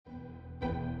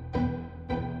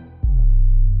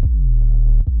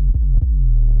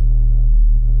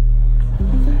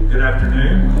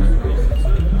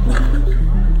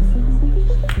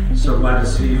glad to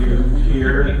see you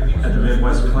here at the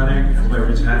Midwest Clinic.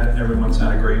 Everyone's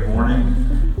had a great morning.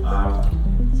 We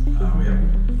have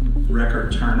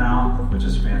record turnout, which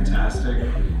is fantastic.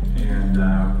 And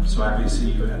so happy to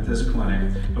see you at this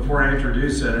clinic. Before I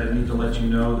introduce it, I need to let you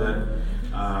know that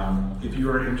if you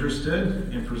are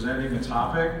interested in presenting a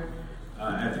topic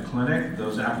at the clinic,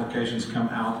 those applications come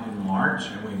out in March,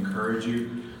 and we encourage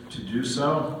you to do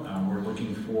so. We're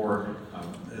looking for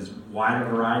as wide a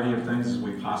variety of things as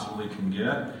we possibly can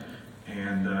get,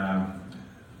 and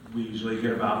we usually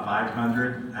get about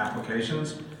 500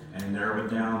 applications and narrow it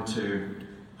down to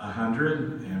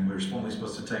 100, and we're only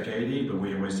supposed to take 80, but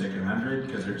we always take 100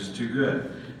 because they're just too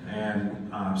good.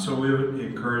 And so we would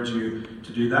encourage you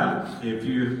to do that. If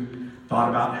you thought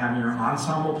about having your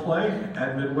ensemble play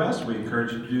at Midwest, we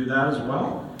encourage you to do that as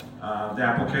well. The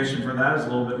application for that is a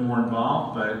little bit more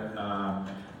involved, but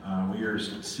we are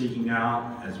seeking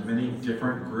out as many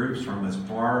different groups from as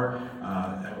far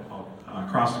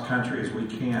across the country as we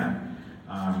can.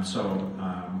 So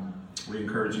we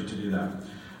encourage you to do that.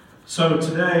 So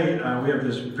today we have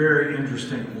this very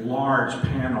interesting, large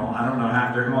panel. I don't know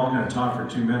how they're all going to talk for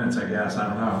 2 minutes. I guess I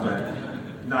don't know, but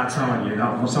not some of you.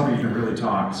 Well, some of you can really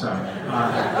talk. So,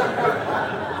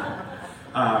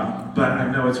 but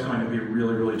I know it's going to be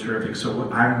really, really terrific. So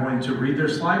I'm going to read their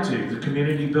slide to you. The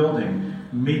community building.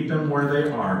 Meet them where they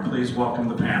are. Please welcome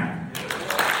the panel.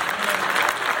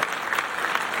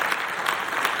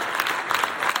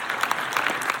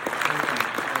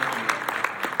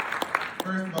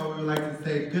 First of all, we would like to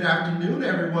say good afternoon,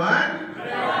 everyone. Good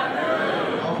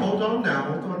afternoon. Oh, hold on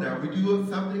now. We do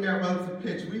something at Relative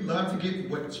Pitch. We love to get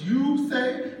what you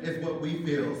say is what we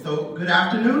feel. So, good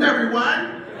afternoon,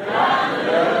 everyone. Good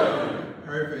afternoon.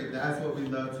 Perfect. That's what we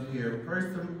love to hear. First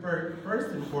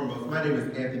and foremost, my name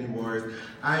is Anthony Morris.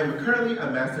 I am currently a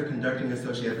Master Conducting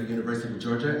Associate at the University of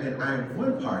Georgia, and I am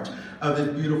one part of this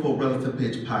beautiful Relative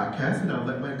Pitch podcast, and I'll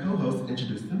let my co-hosts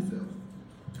introduce themselves.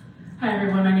 Hi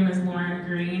everyone, my name is Lauren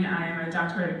Green. I am a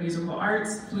doctorate of musical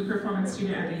arts, flute performance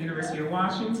student at the University of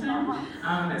Washington,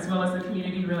 as well as the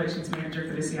community relations manager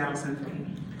for the Seattle Symphony.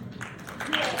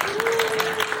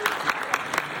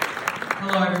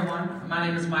 Hello everyone, my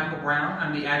name is Michael Brown.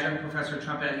 I'm the adjunct professor of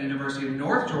trumpet at the University of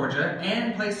North Georgia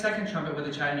and play second trumpet with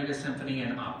the Chattanooga Symphony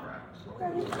and Opera.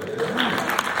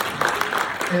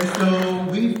 And so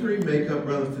we three make up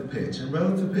Relative Pitch. And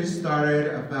Relative Pitch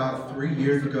started about 3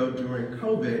 years ago during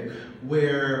COVID,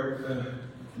 where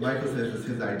Michael says it's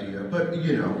his idea, but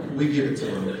we give it to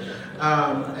him.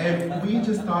 And we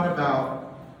just thought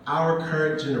about our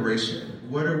current generation.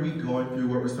 What are we going through?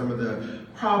 What were some of the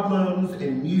problems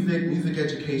in music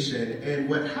education? And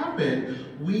what happened,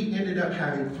 we ended up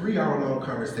having 3-hour-long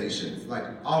conversations, like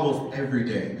almost every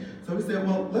day. So we said,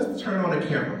 well, let's turn on a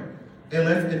camera. And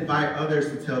let's invite others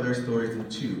to tell their stories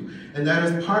too. And that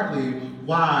is partly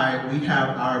why we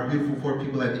have our beautiful 4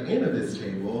 people at the end of this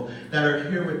table that are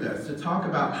here with us to talk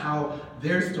about how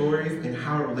their stories and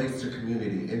how it relates to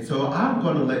community. And so I'm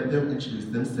going to let them introduce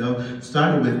themselves,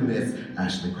 starting with Miss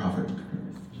Ashley Crawford.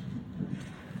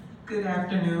 Good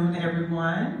afternoon,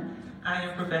 everyone. I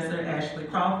am Professor Ashley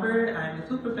Crawford. I'm a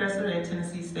flute professor at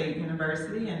Tennessee State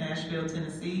University in Nashville,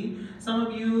 Tennessee. Some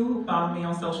of you who follow me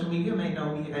on social media may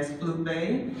know me as Flute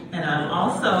Bae, and I'm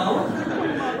also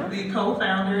the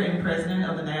co-founder and president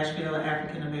of the Nashville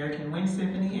African American Wind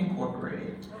Symphony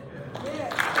Incorporated.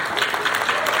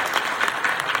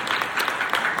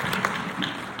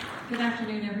 Good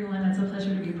afternoon, everyone. It's a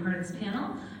pleasure to be part of this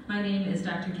panel. My name is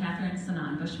Dr. Catherine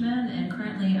Sanan Bushman, and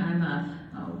currently I'm a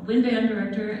wind band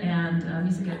director and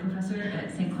music ed professor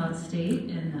at St. Cloud State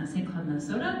in St. Cloud,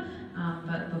 Minnesota.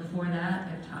 But before that,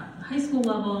 I've taught the high school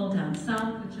level down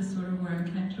south, which is sort of where I'm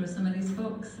connected with some of these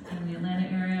folks in the Atlanta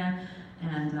area,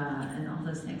 and all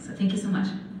those things. So thank you so much.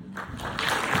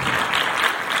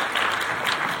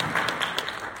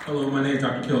 Hello, my name is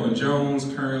Dr. Kelvin Jones,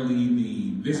 currently the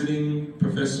visiting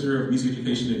professor of music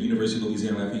education at the University of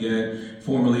Louisiana Lafayette,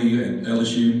 formerly at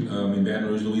LSU in Baton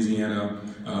Rouge, Louisiana.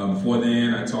 Before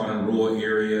then, I taught in a rural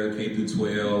area, K through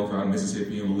 12, out in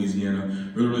Mississippi and Louisiana.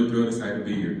 Really, really thrilled and excited to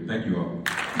be here. Thank you all.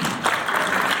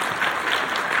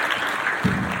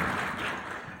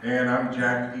 And I'm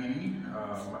Jack Eady.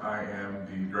 I am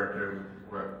the director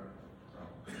of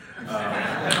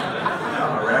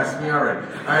y'all harassed me already.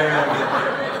 I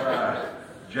am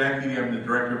Jack Eady. I'm the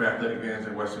director of athletic bands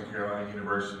at Western Carolina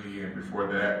University, and before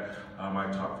that, I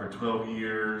taught for 12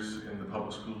 years in the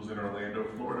public schools in Orlando,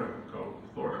 Florida. Go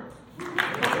Florida.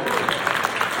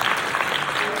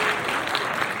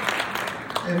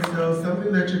 And so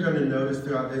something that you're going to notice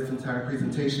throughout this entire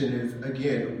presentation is,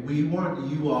 again, we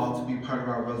want you all to be part of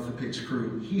our Brothers to Pitch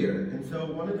crew here. And so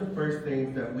one of the first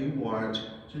things that we want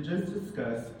to just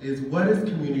discuss is, what is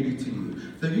community to you?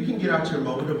 So you can get out your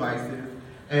mobile devices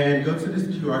and go to this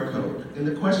QR code. And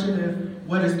the question is,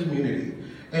 what is community?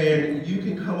 And you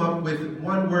can come up with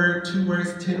 1 word, 2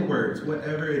 words, 10 words,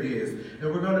 whatever it is.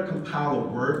 And we're going to compile a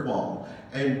word wall.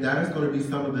 And that is going to be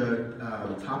some of the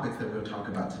topics that we'll talk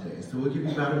about today. So we'll give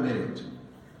you about a minute.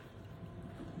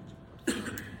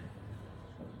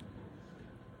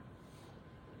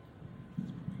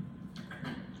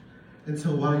 And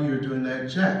so while you're doing that,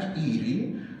 Jack,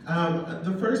 Edie,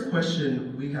 the first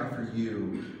question we have for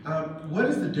you, what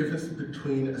is the difference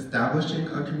between establishing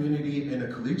a community in a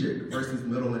collegiate versus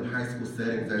middle and high school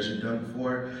settings, as you've done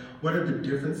before? What are the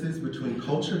differences between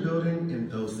culture building in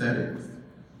those settings?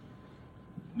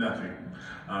 Nothing.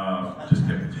 Just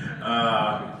kidding.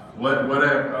 What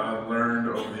I've learned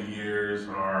over the years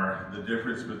are the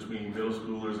difference between middle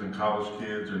schoolers and college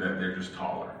kids are that they're just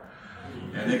taller.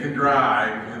 And they can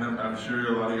drive, and I'm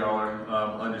sure a lot of y'all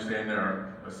are understand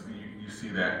you see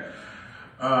that.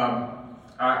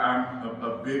 I'm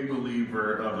a big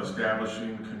believer of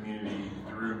establishing community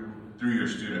through your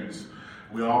students.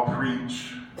 We all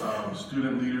preach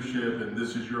student leadership, and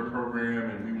this is your program,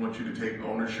 and we want you to take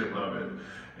ownership of it.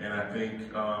 And I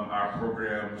think our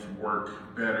programs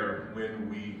work better when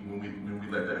we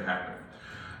let that happen.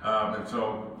 And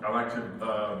so I like to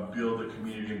build a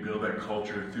community and build that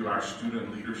culture through our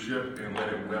student leadership and let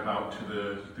it web out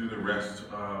through the rest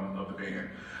of the band.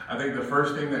 I think the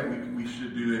first thing that we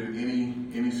should do in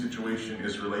any situation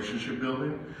is relationship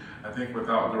building. I think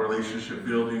without the relationship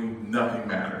building, nothing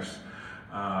matters.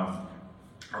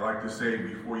 I like to say,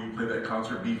 before you play that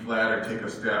concert B flat or take a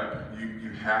step,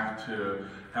 you have to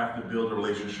build a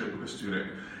relationship with a student.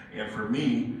 And for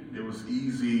me, it was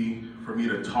easy for me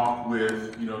to talk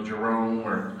with, Jerome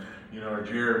or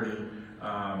Jeremy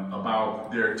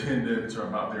about their attendance or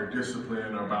about their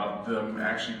discipline or about them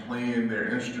actually playing their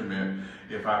instrument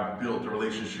if I built a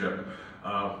relationship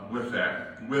with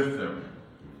them.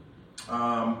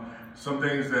 Some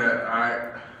things that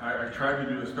I try to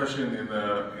do, especially in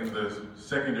the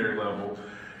secondary level,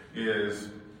 is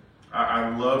I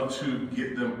love to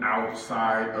get them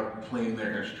outside of playing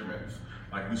their instruments.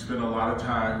 Like, we spend a lot of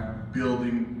time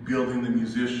building the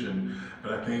musician,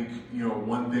 but I think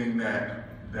one thing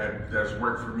that's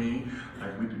worked for me,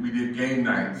 like we did game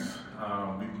nights.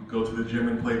 We go to the gym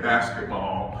and play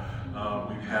basketball.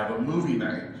 We have a movie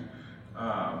night,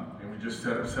 and we just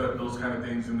set up those kind of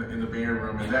things in the band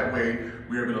room, and that way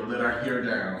we were able to let our hair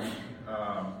down.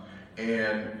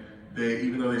 And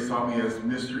even though they saw me as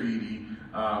Mr. Edie,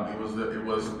 I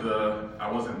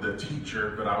wasn't the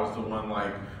teacher, but I was the one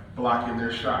blocking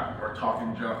their shot or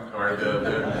talking junk or the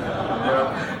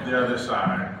other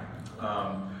side.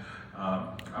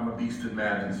 I'm a beast in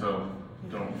Madden, so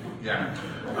don't, yeah.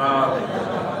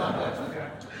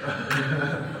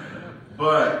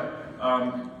 But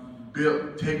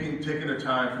taking the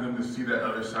time for them to see that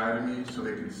other side of me, so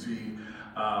they can see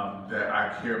that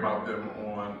I care about them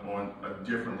on a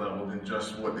different level than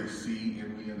just what they see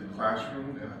in me in the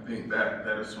classroom, and I think that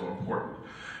is so important.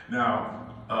 Now,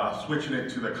 switching it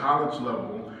to the college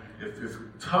level, it's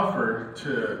tougher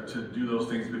to do those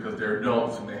things because they're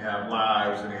adults and they have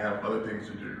lives and they have other things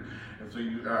to do. And so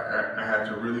I had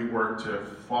to really work to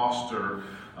foster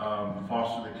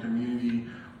the community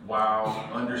while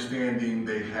understanding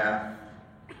they have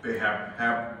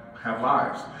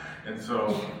lives. And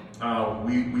so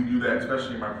we do that,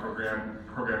 especially in my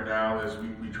program now, is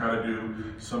we try to do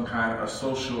some kind of a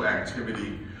social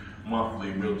activity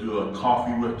monthly. We'll do a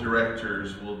coffee with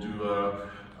directors. We'll do a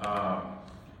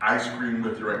ice cream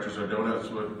with directors or donuts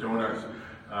with donuts.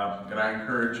 And I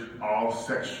encourage all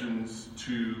sections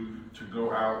to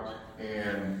go out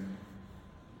and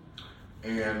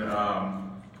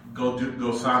go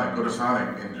to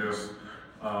Sonic and just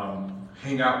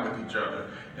hang out with each other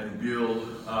and build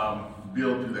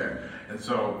through that. And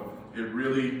so it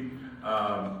really,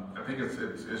 I think it's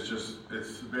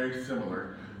very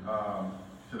similar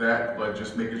to that, but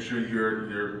just making sure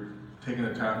you're taking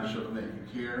the time to show them that you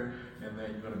care and that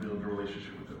you're going to build a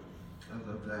relationship with them. I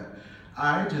love that.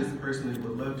 I just personally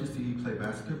would love to see you play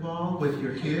basketball with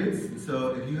your kids.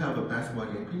 So if you have a basketball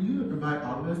game, can you invite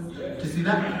all of us to see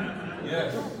that?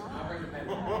 Yes. I'll bring the pen.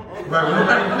 Right,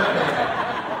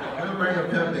 we'll bring a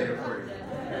pen there for you.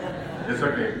 It's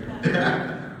okay.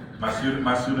 My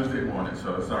students didn't want it,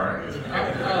 so it's all right.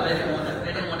 Oh, they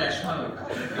didn't want that smoke.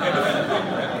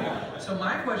 So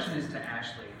my question is to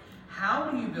Ashley. how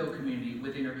do you build community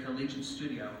within your collegiate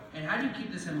studio? And how do you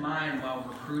keep this in mind while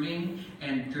recruiting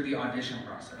and through the audition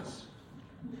process?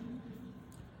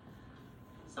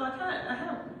 So I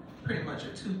have pretty much a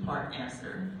two-part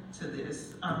answer to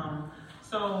this.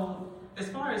 So as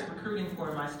far as recruiting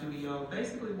for my studio,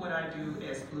 basically what I do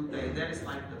as flute player, that is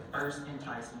like the first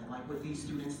enticement. Like what these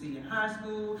students see in high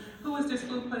school, who is this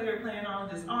flute player playing all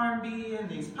this R&B and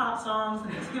these pop songs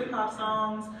and these hip hop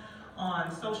songs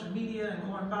on social media and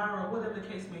going viral, whatever the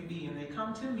case may be, and they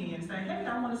come to me and say, hey,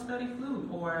 I want to study flute,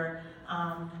 or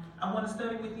I want to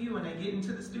study with you, and they get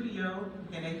into the studio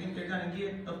and they think they're going to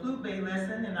get a flute bay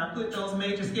lesson, and I put those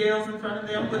major scales in front of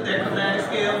them, put that chromatic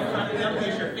scale in front of them,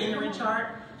 here's your fingering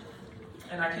chart,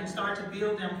 and I can start to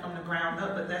build them from the ground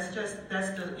up. But that's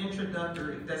the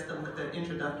introductory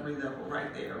level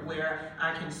right there, where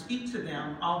I can speak to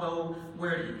them, although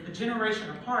we're a generation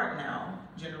apart now,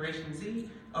 Generation Z,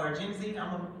 or Gen Z,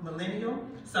 I'm a millennial,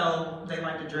 so they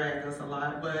like to drag us a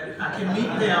lot, but I can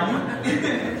meet them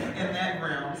in that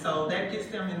realm, so that gets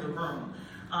them in the room.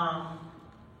 I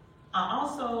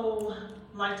also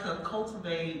like to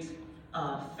cultivate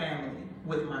family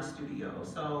with my studio,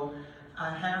 so I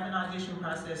have an audition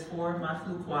process for my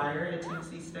flute choir at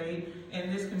Tennessee State,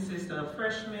 and this consists of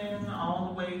freshmen all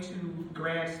the way to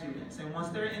grad students, and once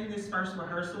they're in this first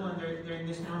rehearsal and they're in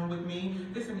this room with me,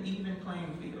 it's an even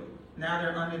playing field. Now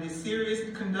they're under this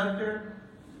serious conductor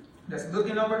that's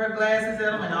looking over her glasses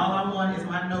at them, and all I want is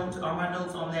my notes on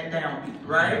that downbeat,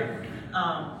 right?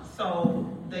 So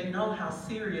they know how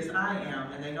serious I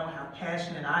am, and they know how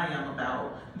passionate I am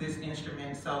about this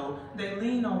instrument. So they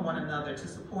lean on one another to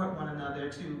support one another,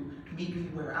 to meet me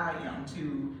where I am,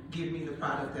 to give me the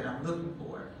product that I'm looking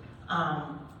for.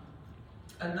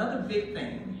 Another big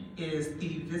thing is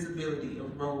the visibility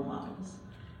of role models.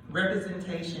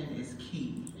 Representation is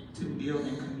key to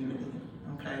building community,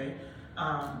 okay?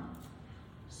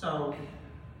 So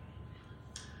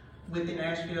with the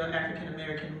Nashville African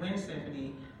American Wind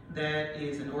Symphony, that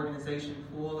is an organization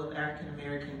full of African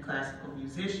American classical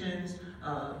musicians,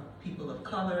 people of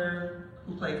color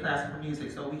who play classical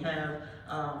music. So we have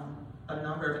a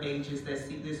number of ages that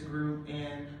see this group,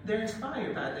 and they're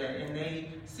inspired by that, and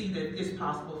they see that it's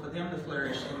possible for them to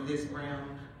flourish in this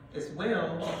realm as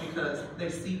well because they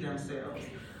see themselves.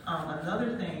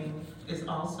 Another thing is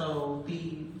also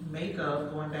the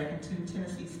makeup, going back into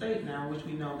Tennessee State now, which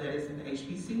we know that is in the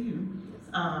HBCU.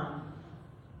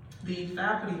 The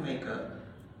faculty makeup.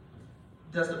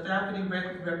 Does the faculty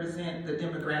represent the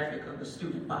demographic of the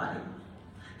student body?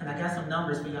 And I got some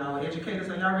numbers for y'all. Educators,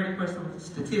 are y'all ready for some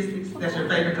statistics? That's your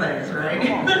favorite class,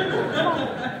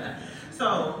 right?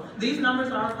 So these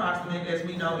numbers are approximate. As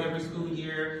we know, every school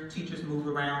year, teachers move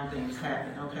around, things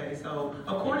happen, okay? So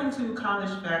according to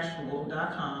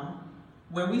collegefactual.com,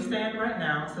 where we stand right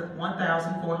now, it's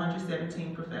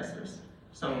 1,417 professors.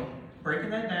 So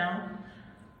breaking that down,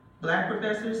 Black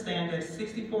professors stand at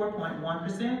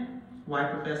 64.1%,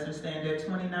 white professors stand at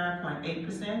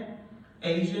 29.8%,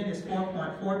 Asian is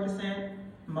 4.4%,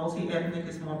 multi-ethnic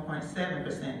is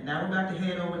 1.7%. Now we're about to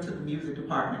head over to the music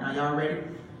department. Are y'all ready?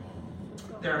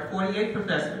 There are 48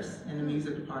 professors in the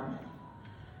music department.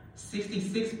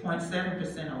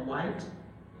 66.7% are white,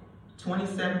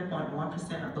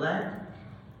 27.1% are Black,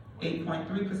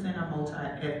 8.3% are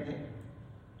multi-ethnic.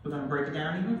 We're going to break it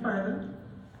down even further.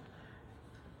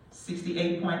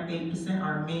 68.8%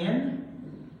 are men,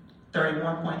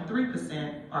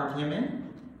 31.3% are women.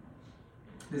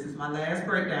 This is my last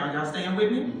breakdown. Y'all staying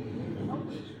with me?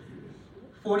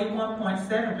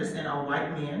 41.7% are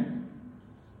white men,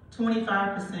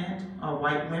 25% are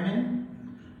white women,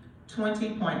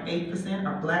 20.8%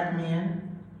 are Black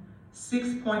men,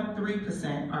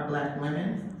 6.3% are Black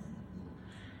women.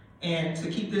 And to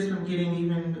keep this from getting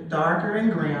even darker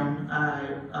and grim, I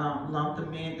lumped the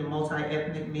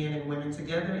multi-ethnic men and women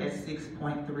together at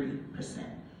 6.3%.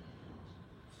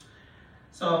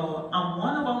 So I'm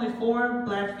one of only 4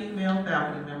 Black female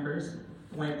faculty members.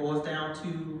 When it boils down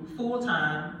to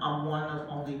full-time, I'm one of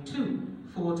only 2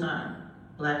 full-time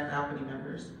Black faculty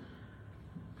members.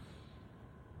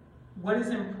 What is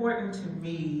important to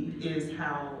me is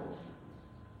how,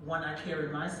 one, I carry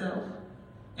myself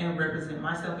and represent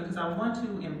myself, because I want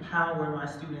to empower my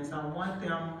students. I want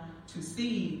them to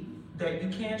see that you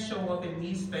can show up in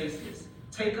these spaces,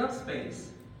 take up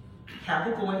space, have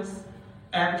a voice,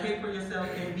 advocate for yourself,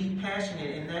 and be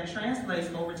passionate, and that translates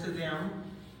over to them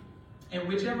in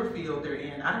whichever field they're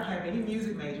in. I don't have any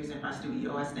music majors in my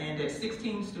studio. I stand at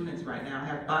 16 students right now. I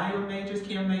have bio majors,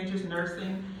 chem majors,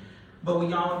 nursing, but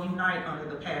we all unite under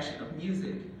the passion of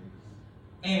music.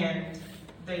 And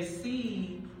they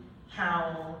see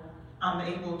how I'm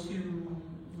able to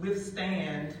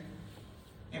withstand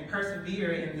and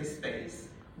persevere in this space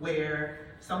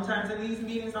where sometimes in these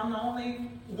meetings I'm the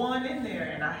only one in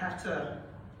there and I have to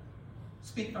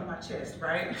speak from my chest,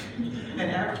 right? And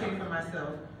advocate for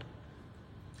myself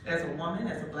as a woman,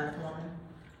 as a Black woman.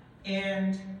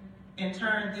 And in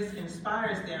turn, this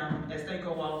inspires them as they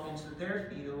go off into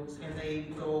their fields and they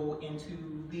go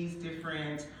into these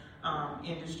different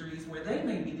industries where they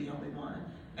may be the only one.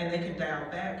 And they can dial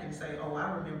back and say, oh,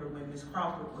 I remember when Ms.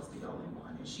 Crawford was the only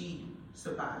one and she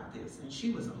survived this and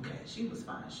she was okay, she was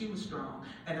fine, she was strong,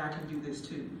 and I can do this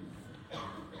too.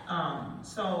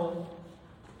 So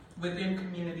within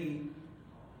community,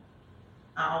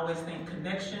 I always think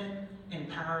connection,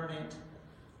 empowerment,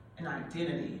 and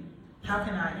identity. How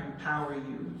can I empower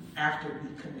you after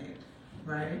we connect,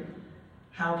 right?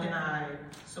 How can I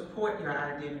support your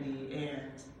identity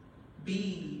and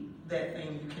be that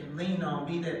thing you can lean on,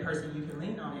 be that person you can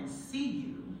lean on and see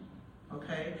you,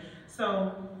 okay?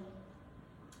 So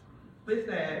with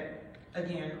that,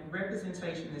 again,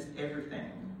 representation is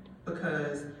everything,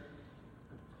 because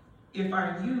if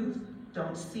our youth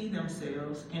don't see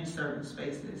themselves in certain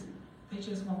spaces, they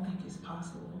just won't think it's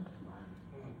possible.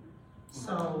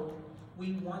 So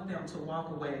we want them to walk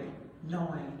away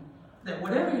knowing that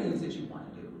whatever it is that you want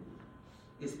to do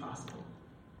is possible.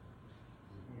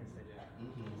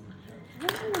 I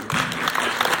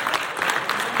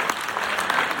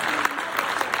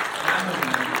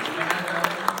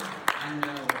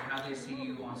know how they see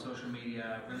you on social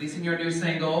media. Releasing your new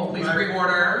single, please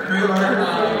pre-order. I'm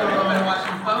gonna watch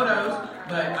some photos,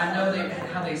 but I know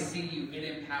how they see you. It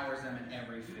empowers them in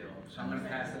every field. So I'm gonna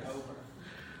pass it over.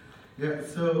 Yeah,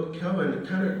 so Kelvin,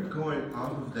 kind of going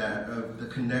off of that, of the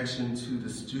connection to the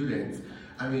students,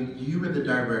 I mean, you were the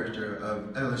director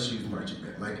of LSU's marching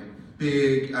band, like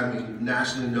big,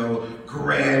 nationally known,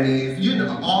 Grammys,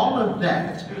 all of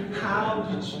that. How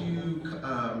did you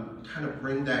kind of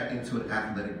bring that into an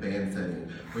athletic band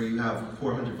setting where you have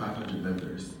 400, 500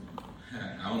 members?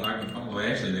 I don't know, I can follow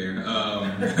Ashley there.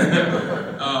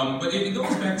 But it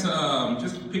goes back to,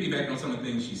 just piggybacking on some of the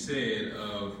things she said,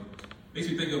 makes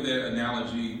me think of that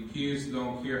analogy, kids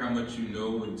don't care how much you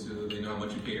know until they know how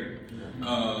much you care.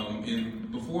 And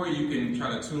before you can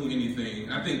try to tune anything,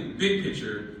 I think big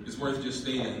picture is worth just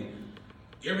stating,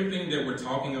 everything that we're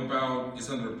talking about is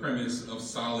under the premise of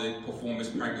solid performance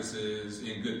practices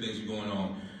and good things going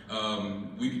on.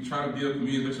 We can try to build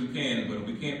community as much as we can, but if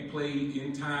we can't play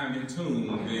in time, in tune,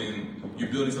 then you're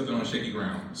building something on shaky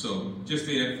ground. So just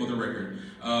say that for the record.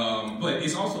 But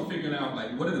it's also figuring out,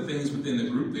 like, what are the things within the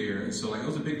group there? And so, like, it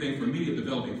was a big thing for me of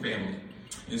developing family.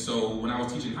 And so when I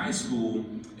was teaching high school,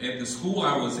 at the school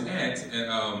I was at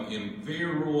in very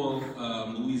rural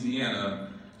Louisiana,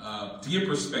 to give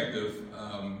perspective,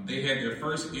 they had their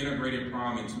first integrated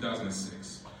prom in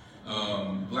 2006.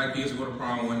 Black kids would go to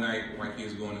prom one night, white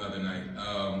kids go another night.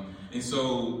 And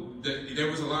so there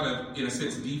was a lot of, in a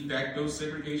sense, de facto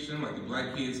segregation. Like the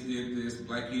black kids did this, the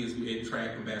black kids did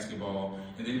track and basketball,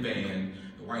 and then band.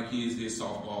 The white kids did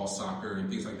softball, soccer, and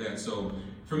things like that. So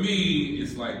for me,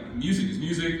 it's like music is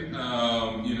music.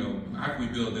 How can we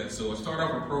build that? So I started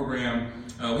off a program.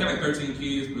 We had like 13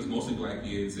 kids, but it was mostly black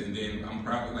kids. And then I'm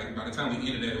proud, like by the time we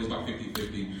ended that, it was about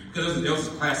 50-50. Because there was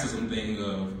this classism thing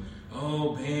of,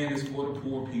 oh, band is for the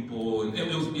poor people, and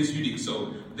it's unique.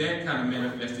 So that kind of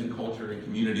manifesting culture and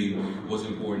community was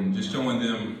important. Just showing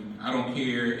them, I don't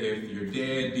care if your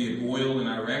dad did oil in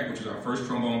Iraq, which is our first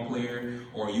trombone player,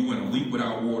 or you went a week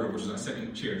without water, which is our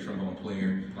second chair trombone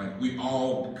player. Like, we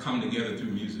all come together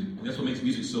through music. And that's what makes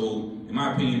music so, in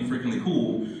my opinion, freaking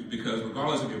cool, because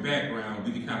regardless of your background,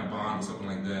 we can kind of bond with something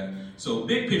like that. So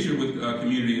big picture with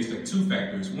community is like two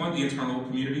factors. One, the internal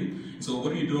community. So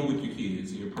what are you doing with your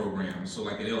kids in your program? So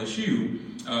like at LSU,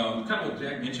 kind of what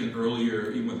Jack mentioned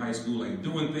earlier, even with high school, like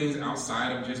doing things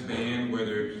outside of just band,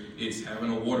 whether it's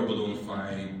having a water balloon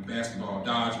fight, basketball,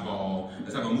 dodgeball,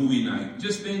 let's have a movie night,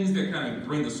 just things that kind of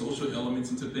bring the social elements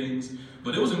into things.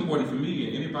 But it was important for me,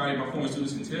 and anybody, my former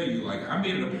students can tell you, like I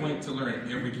made it a point to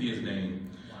learn every kid's name.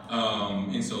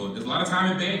 And so there's a lot of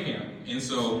time at band camp. And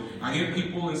so I get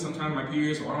people, and sometimes my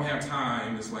peers, I don't have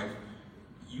time. It's like,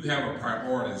 you have a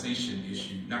prioritization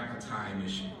issue, not a time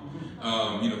issue.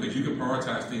 Because you can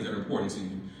prioritize things that are important to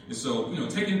you. And so,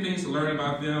 taking things to learn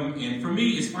about them. And for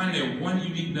me, it's finding that one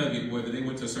unique nugget, whether they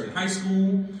went to a certain high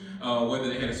school, whether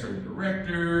they had a certain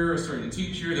director, a certain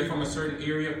teacher, they're from a certain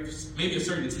area, maybe a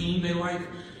certain team they like.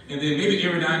 And then maybe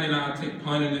every now and then I'll take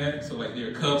pun in that. So like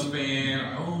they're a Cubs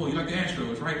fan. Oh, you like the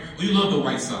Astros, right? Well, you love the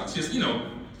White Sox. Just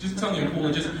just telling them cool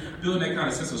and just building that kind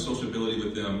of sense of sociability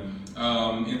with them.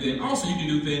 And then also you can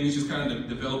do things, just kind of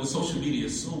develop. Social media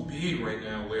is so big right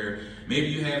now where maybe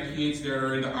you have kids that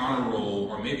are in the honor roll,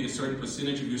 or maybe a certain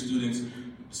percentage of your students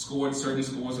scored certain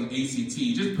scores on ACT.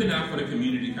 Just put it out for the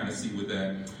community to kind of see with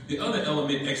that. The other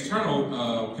element,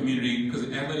 external community, because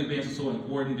athletic bands are so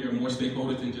important, there are more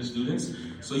stakeholders than just students.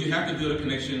 So you have to build a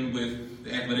connection with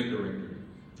the athletic director,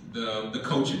 the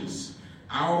coaches.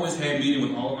 I always had meeting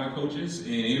with all of my coaches,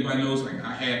 and anybody knows, like,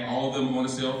 I had all of them on a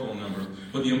cell phone number.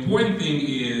 But the important thing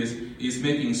is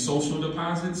making social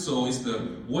deposits. So it's the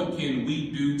what can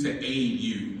we do to aid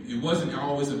you. It wasn't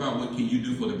always about what can you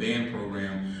do for the band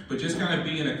program, but just kind of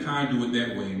being a conduit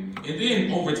that way. And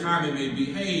then over time it may be,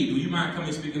 hey, do you mind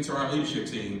coming speaking to our leadership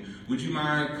team? Would you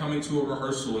mind coming to a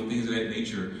rehearsal and things of that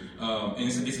nature? And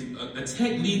it's a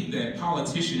technique that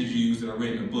politicians use that I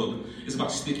read in a book. It's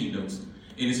about sticky notes.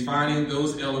 And it's finding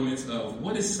those elements of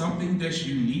what is something that's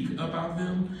unique about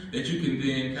them that you can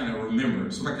then kind of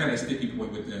remember. So I kind of sticky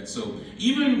point with that. So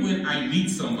even when I meet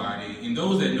somebody, and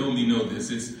those that know me know this,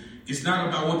 it's not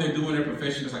about what they're doing in their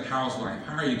profession. It's like, how's life?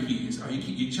 How are your kids?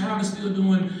 Your child is still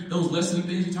doing those lesson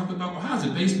things you talked about? Well, how's the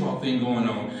baseball thing going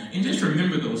on? And just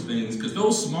remember those things, because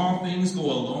those small things go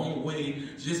a long way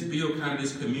to just build kind of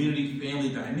this community, family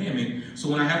dynamic. So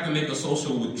when I have to make a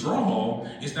social withdrawal,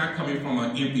 it's not coming from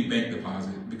an empty bank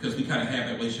deposit, because we kind of have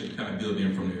that relationship to kind of build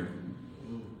in from there.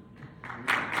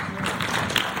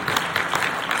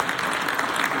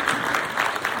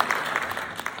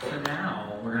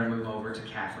 We're going to move over to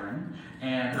Catherine,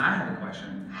 and I have a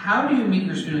question. How do you meet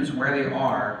your students where they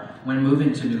are when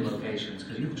moving to new locations?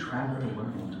 Because you've traveled the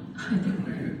world.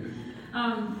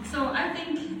 So I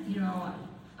think,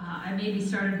 I maybe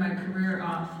started my career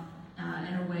off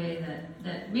in a way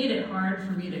that made it hard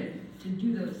for me to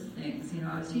do those things.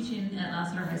 I was teaching at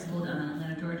Lassiter High School down in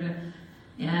Atlanta, Georgia,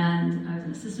 and I was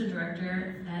an assistant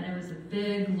director, and it was a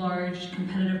big, large,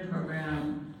 competitive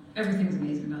program. Everything was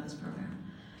amazing about this program.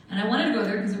 And I wanted to go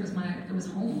there because it was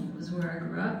home. It was where I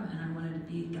grew up, and I wanted to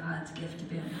be God's gift to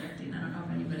band directing. I don't know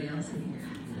if anybody else in here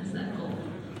has that goal.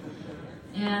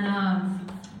 And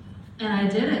I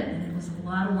did it, and it was a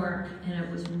lot of work, and it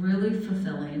was really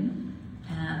fulfilling,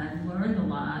 and I learned a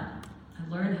lot. I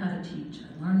learned how to teach.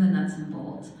 I learned the nuts and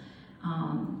bolts.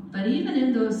 But even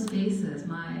in those spaces,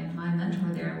 my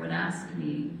mentor there would ask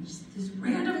me just these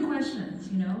random questions.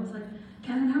 It was like,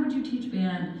 Catherine, how would you teach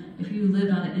band if you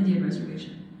lived on an Indian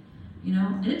reservation?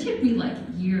 And it took me like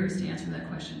years to answer that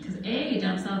question, because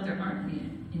down south there aren't any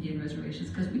Indian reservations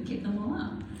because we kicked them all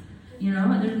out,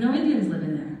 and there's no Indians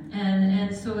living there,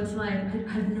 and so it's like I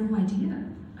have no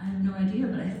idea,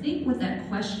 but I think what that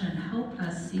question helped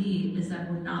us see is that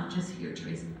we're not just here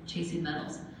chasing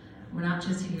medals, we're not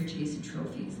just here chasing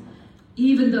trophies,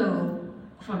 even though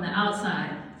from the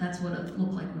outside that's what it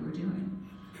looked like we were doing.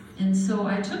 And so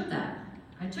I took that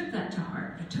to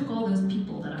heart. I took all those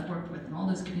people that I worked with and all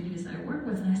those communities that I worked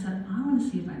with, and I said, I want to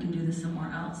see if I can do this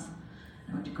somewhere else.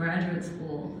 I went to graduate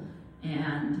school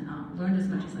and learned as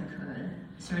much as I could.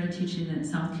 I started teaching in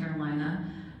South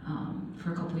Carolina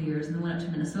for a couple of years, and then went up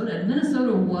to Minnesota. And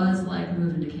Minnesota was like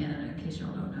moving to Canada, in case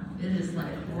y'all don't know. It is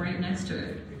like right next to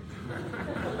it.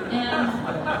 And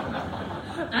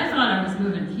I thought I was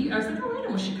moving here. I was like, I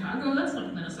know Chicago, that's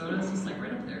not Minnesota, it's just like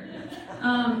right up there.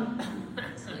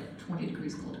 It's like 20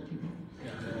 degrees colder, people.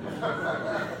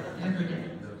 Every day.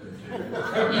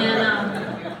 And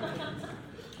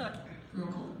real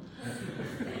cold.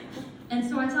 And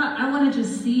so I thought, I want to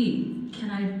just see,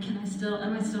 am I still a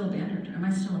band director? Am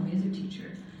I still a music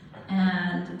teacher?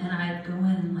 And I'd go in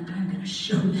and like, I'm going to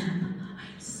show them I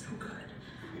am so good.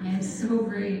 I am so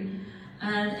great.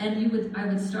 And I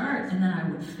would start, and then I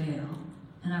would fail.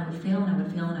 And I would fail, and I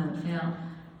would fail, and I would fail.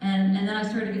 And then I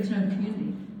started to get to know the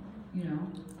community,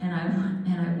 and I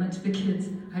went to the kids'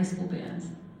 high school bands,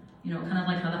 kind of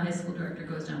like how the high school director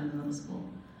goes down to the middle school.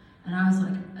 And I was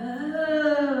like,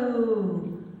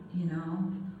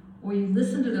 or you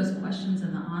listen to those questions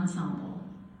in the ensemble,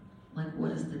 like what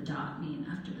does the dot mean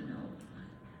after the note?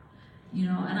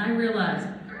 And I realized,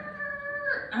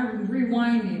 I'm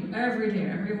rewinding every day,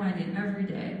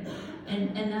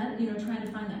 and that, trying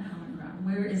to find that common ground.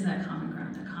 Where is that common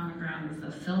ground? The common ground is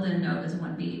the filled-in note is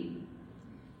one beat.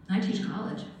 And I teach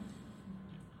college.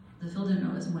 The filled-in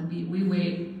note is one beat. We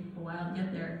wait a while to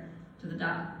get there to the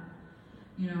dot,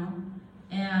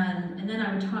 And then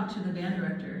I would talk to the band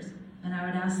directors, and I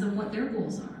would ask them what their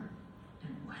goals are,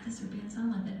 and why does their band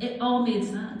sound like that? It all made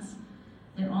sense.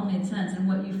 And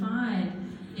what you find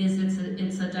is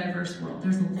it's a diverse world.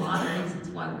 There's a lot of reasons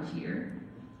why we're here.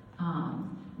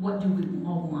 What do we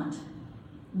all want?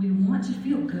 We want to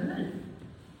feel good.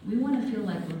 We want to feel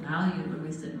like we're valued when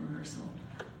we sit in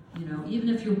You know, even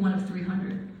if you're one of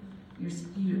 300, you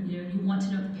want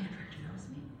to know the band director knows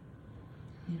me.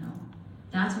 You know,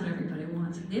 that's what everybody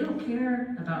wants. They don't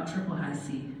care about triple high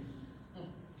C.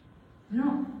 They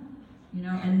don't. You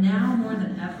know, and now more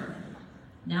than ever,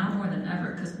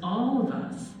 because all of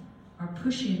us are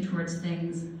pushing towards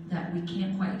things that we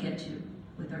can't quite get to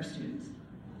with our students.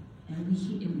 And we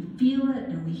feel it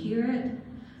and we hear it.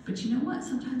 But you know what?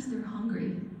 Sometimes they're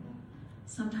hungry.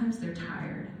 Sometimes they're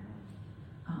tired.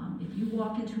 If you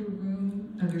walk into a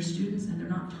room of your students and they're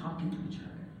not talking to each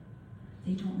other,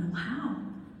 they don't know how.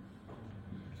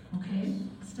 Okay?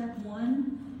 Step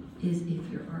one is if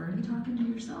you're already talking to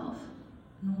yourself,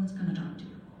 no one's going to talk to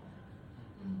you.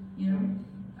 You know?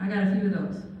 I got a few of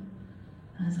those.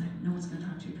 And I was like, no one's going to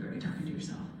talk to you if you're already talking to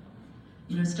yourself.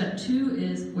 You know, step two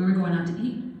is where we're going out to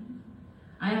eat.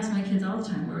 I ask my kids all the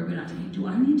time, where we're going out to eat. Do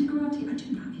I need to go out to eat? I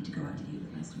do not need to go out to eat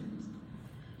with my students.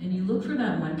 And you look for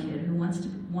that one kid who wants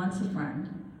a friend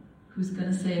who's going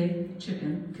to say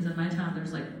chicken, because in my town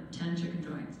there's like 10 chicken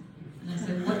joints. And I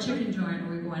say, what chicken joint are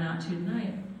we going out to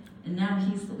tonight? And now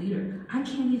he's the leader. I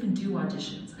can't even do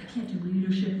auditions. I can't do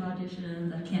leadership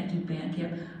auditions. I can't do band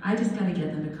camp. I just got to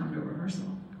get them to come to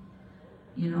rehearsal.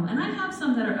 You know, and I have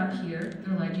some that are up here.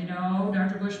 They're like, you know,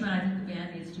 Dr. Bushman, I think the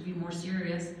band needs to be more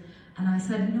serious. And I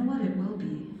said, you know what, it will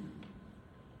be.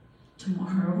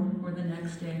 Tomorrow or the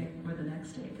next day or the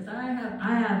next day. Because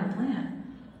I have a plan.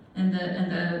 And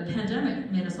the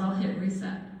pandemic made us all hit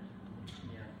reset.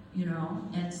 You know,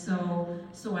 and so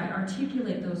I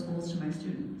articulate those goals to my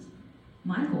students.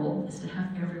 My goal is to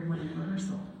have everyone in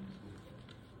rehearsal.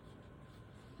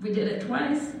 We did it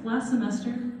twice last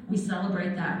semester. We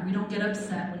celebrate that. We don't get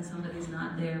upset when somebody's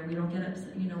not there. We don't get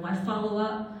upset. You know, I follow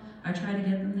up. I try to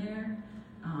get them there.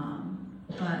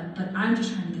 But I'm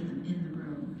just trying to get them in the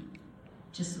room,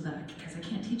 just so that, because I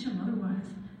can't teach them otherwise.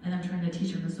 And I'm trying to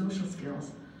teach them the social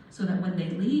skills so that when they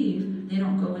leave, they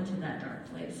don't go into that dark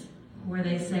place where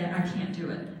they say, I can't do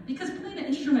it. Because playing an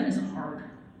instrument is hard.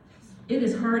 It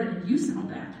is hard, and you sound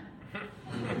bad.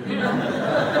 You know?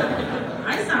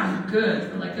 I sound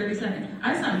good for like 30 seconds.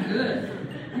 I sound good.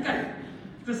 I got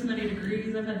this many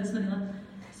degrees. I've had this many left.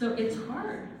 So it's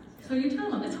hard. So you tell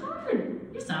them, it's hard.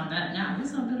 You sound bad now. You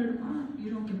sound better tomorrow. You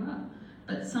don't give up.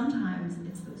 But sometimes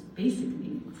it's those basic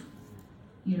needs,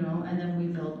 you know, and then we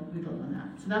build on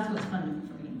that. So that's what's fun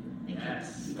for me. Thank you.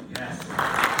 Yes.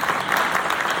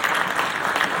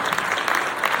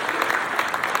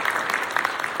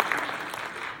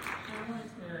 I wanted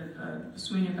to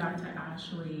swing it back to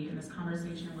Ashley in this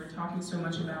conversation. We're talking so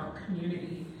much about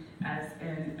community as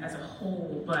a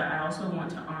whole, but I also want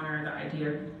to honor the idea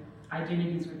of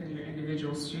identities within your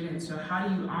individual students. So how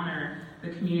do you honor the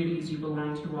communities you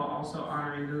belong to while also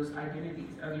honoring those identities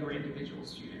of your individual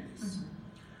students?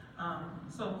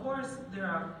 So of course there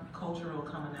are cultural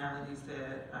commonalities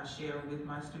that I share with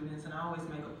my students, and I always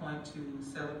make a point to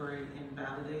celebrate and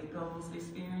validate those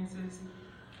experiences.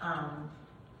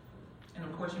 And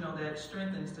of course, you know, that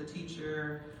strengthens the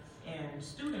teacher and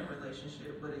student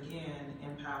relationship, but again,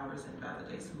 empowers and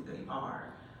validates who they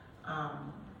are.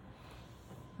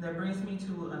 That brings me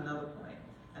to another point,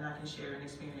 and I can share an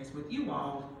experience with you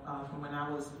all from when I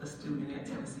was a student at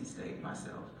Tennessee State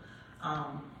myself.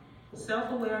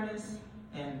 Self-awareness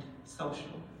and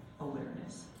social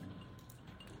awareness.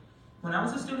 When I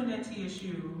was a student at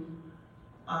TSU,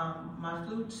 my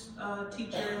flute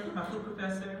teacher, my flute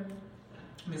professor,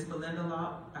 Miss Belinda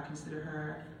Locke, I consider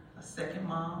her a second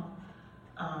mom.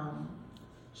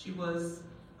 She was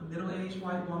a middle-aged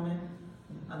white woman.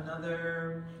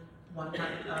 Another one of my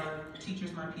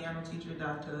teachers, my piano teacher,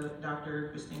 Dr.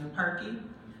 Christina Perky,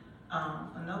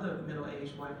 another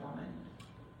middle-aged white woman.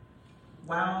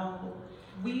 While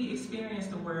we experience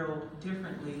the world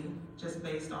differently, just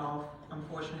based off,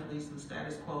 unfortunately, some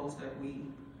status quos that we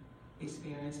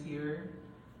experience here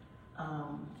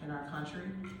in our country,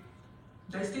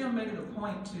 they still make it a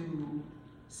point to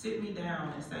sit me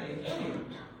down and say, hey,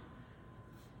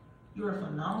 you're a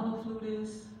phenomenal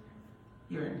flutist,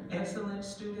 you're an excellent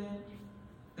student,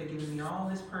 they're giving me all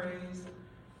this praise,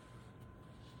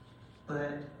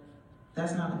 but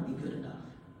that's not going to be good enough.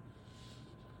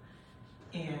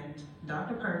 And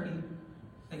Dr. Perky,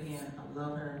 again, I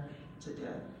love her to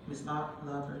death. Ms. Locke,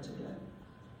 love her to death.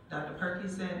 Dr. Perky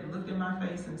looked in my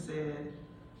face and said,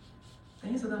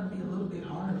 things are going to be a little bit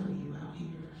harder for you out here.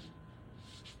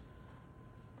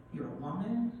 You're a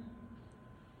woman,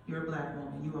 you're a black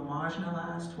woman, you are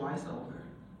marginalized twice over.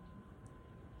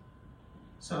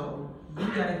 So you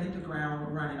gotta hit the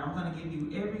ground running. I'm gonna give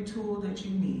you every tool that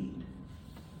you need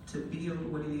to build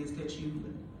what it is that you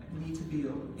need to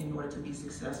build in order to be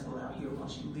successful out here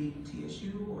once you leave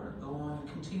TSU or go on and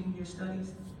continue your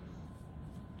studies.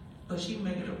 But she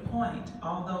made it a point,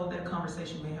 although that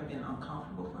conversation may have been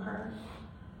uncomfortable for her,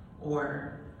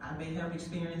 or I may have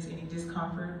experienced any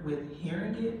discomfort with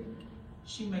hearing it,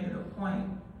 she made it a point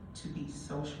to be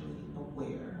socially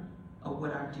aware of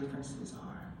what our differences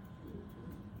are,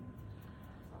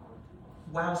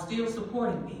 while still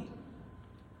supporting me.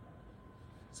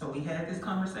 So we had this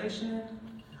conversation,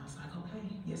 and I was like, okay,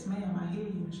 yes ma'am, I hear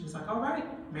you. She was like, all right,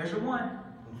 measure one.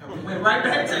 And we went right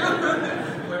back to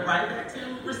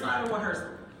recital rehearsal.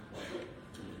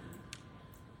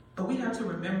 But we have to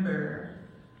remember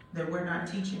that we're not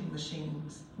teaching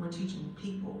machines, we're teaching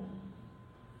people.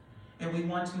 And we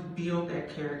want to build that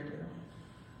character.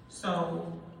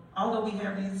 So although we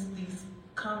have these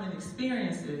common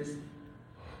experiences,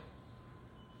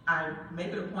 I make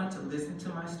it a point to listen to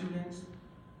my students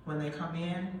when they come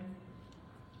in.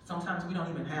 Sometimes we don't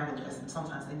even have a lesson.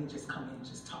 Sometimes they need to just come in and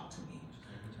just talk to me.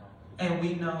 And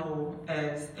we know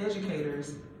as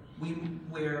educators, we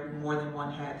wear more than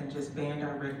one hat than just band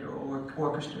director or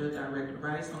orchestra director,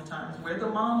 right? Sometimes we're the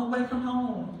mom away from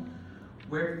home.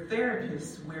 We're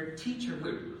therapists, we're teachers,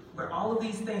 we're all of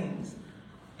these things.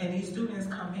 And these students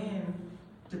come in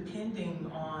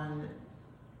depending on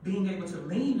being able to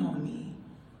lean on me.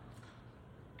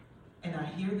 And I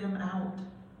hear them out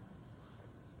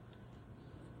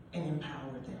and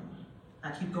empower them. I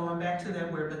keep going back to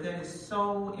that word, but that is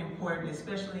so important,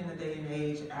 especially in the day and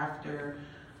age after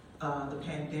the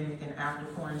pandemic and after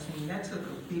quarantine. That took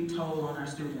a big toll on our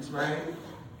students, right?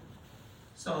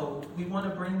 So we want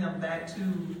to bring them back to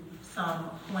some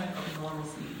point of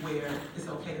normalcy where it's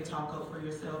okay to talk up for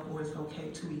yourself or it's okay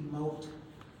to emote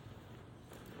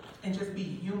and just be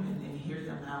human and hear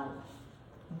them out,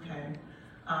 okay?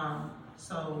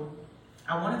 So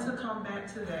I wanted to come back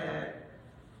to that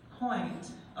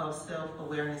point of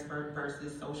self-awareness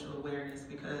versus social awareness,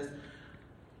 because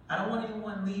I don't want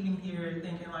anyone leaving here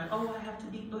thinking like, oh, I have to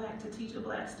be black to teach a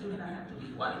black student, I have to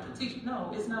be white to teach. No,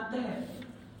 it's not that.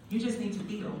 You just need to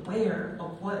be aware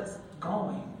of what's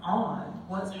going on,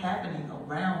 what's happening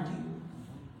around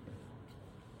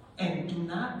you. And do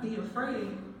not be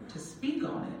afraid to speak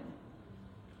on it,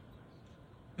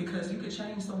 because you could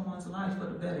change someone's life for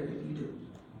the better if you do.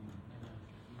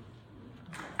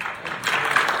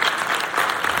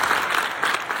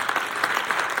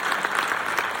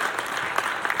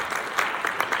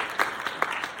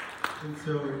 And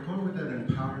so, going with that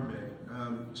empowerment,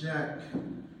 Jack,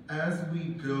 as we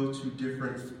go to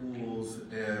different schools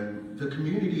and the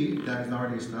community that is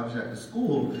already established at the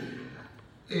school,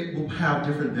 it will have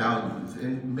different values,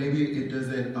 and maybe it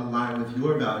doesn't align with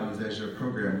your values as your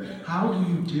program. How do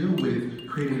you deal with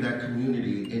creating that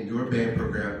community in your band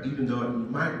program, even though it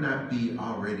might not be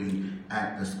already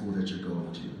at the school that you're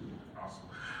going to? Awesome.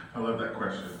 I love that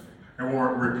question.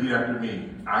 Everyone repeat after me.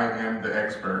 I am the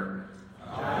expert.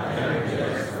 I am the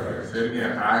expert. Say it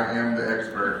again. I am the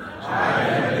expert. I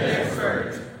am the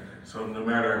expert. So no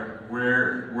matter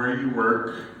where you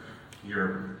work,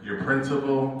 your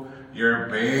principal, your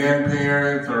band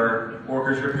parents or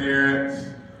orchestra parents,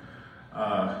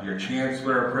 your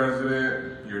chancellor or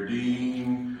president, your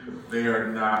dean, they are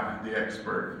not the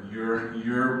expert.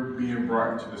 You're being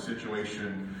brought into the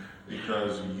situation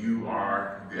because you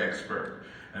are the expert.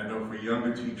 And I know for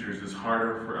younger teachers, it's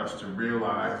harder for us to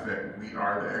realize that we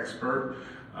are the expert,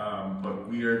 but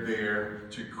we are there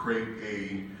to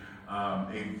create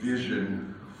a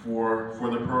vision for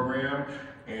the program.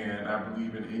 And I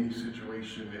believe in any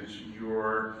situation, it's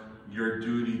your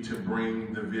duty to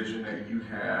bring the vision that you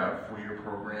have for your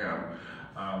program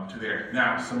to there.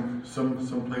 Now, some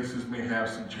places may have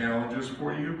some challenges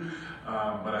for you,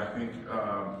 but I think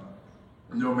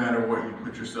no matter what, you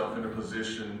put yourself in a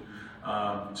position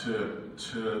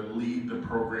to lead the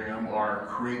program or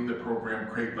create the program,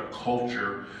 create the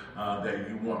culture that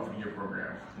you want for your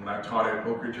program. When I taught at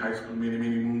Oak Ridge High School many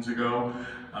moons ago,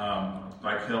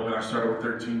 like Kelvin, I started with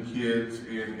 13 kids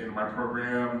in my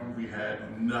program. We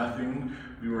had nothing.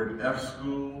 We were an F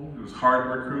school. It was hard to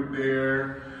recruit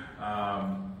there.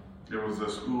 There was a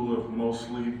school of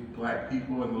mostly black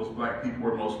people, and those black people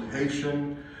were mostly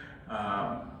Haitian.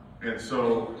 And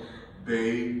so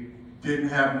they didn't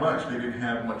have much. They didn't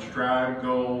have much drive,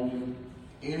 goal,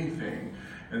 anything.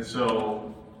 And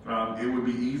so it would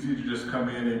be easy to just come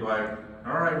in and be like,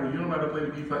 all right, well, you don't know how to play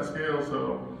the B-flat scale,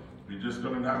 so we're just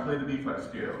going to not play the B-flat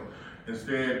scale.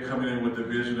 Instead, coming in with the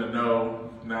vision of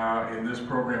now in this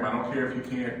program, I don't care if you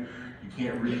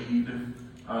can't read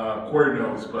quarter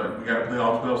notes, but we got to play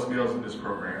all 12 scales in this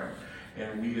program.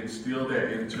 And we instill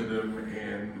that into them,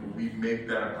 and we make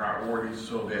that a priority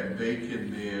so that they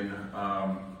can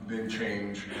then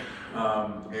change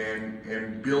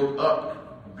and build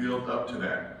up to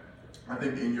that. I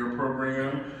think in your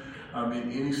program,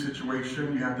 in any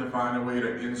situation, you have to find a way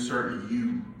to insert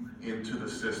you into the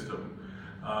system.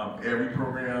 Every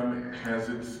program has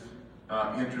its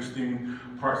interesting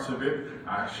parts of it.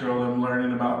 I sure am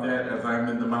learning about that as I'm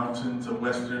in the mountains of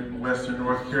Western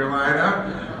North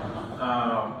Carolina.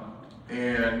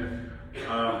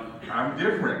 I'm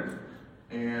different,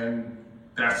 and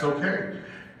that's okay.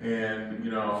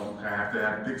 And I have to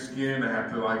have thick skin. I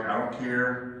have to I don't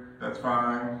care. That's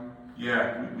fine.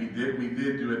 Yeah, we did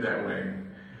do it that way.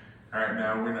 All right,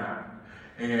 now we're not.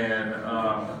 And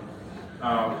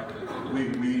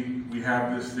we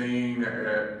have this saying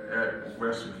at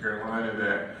Western Carolina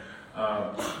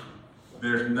that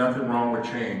there's nothing wrong with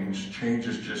change. Change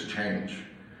is just change,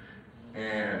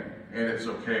 and it's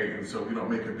okay. And so we don't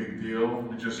make a big deal.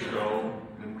 We just go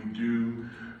and we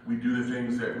do the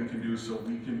things that we can do so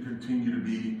we can continue to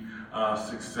be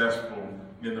successful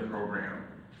in the program.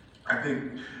 I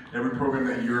think every program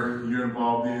that you're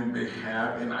involved in, they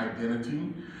have an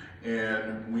identity.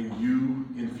 And when you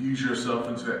infuse yourself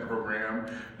into that program,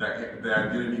 that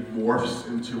identity morphs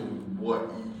into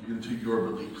your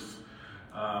beliefs,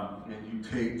 and you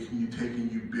take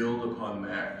and you build upon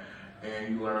that,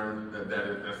 and you learn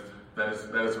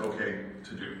that is okay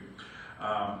to do.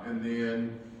 And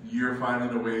then you're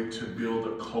finding a way to build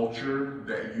a culture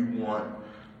that you want,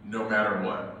 no matter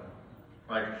what.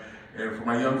 And for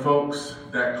my young folks,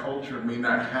 that culture may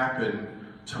not happen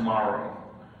tomorrow.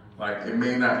 It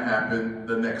may not happen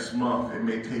the next month. It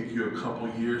may take you a couple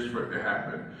years for it to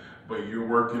happen. But you're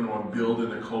working on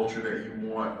building a culture that you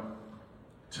want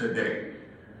today.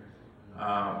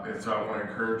 And so I want to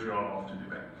encourage you all to do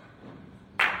that.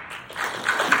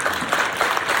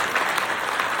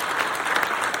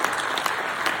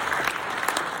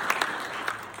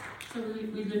 So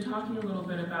we've been talking a little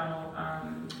bit about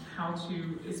how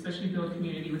to especially build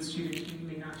community with students who you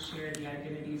may not share the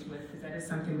identities with, because that is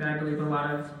something that I believe a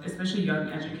lot of, especially young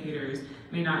educators,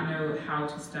 may not know how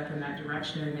to step in that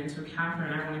direction. And so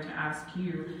Catherine, I wanted to ask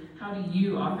you, how do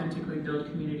you authentically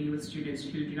build community with students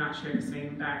who do not share the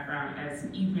same background as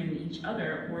even each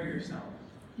other or yourself?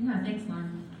 Yeah, thanks,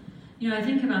 Lauren. I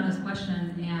think about this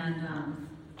question, and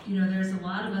there's a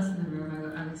lot of us in the room,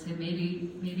 I would say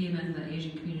maybe among the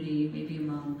Asian community, maybe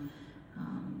among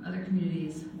other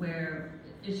communities, where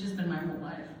it's just been my whole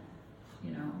life.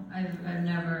 I've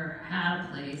never had a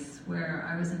place where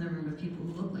I was in the room with people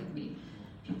who look like me,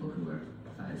 people who are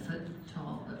 5 foot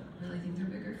tall but really think they're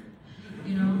bigger,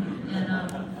 and stand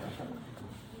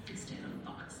on the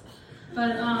box.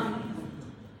 But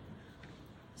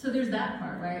so there's that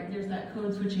part, right? There's that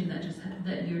code switching that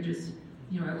you're just.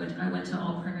 I went to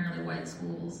all primarily white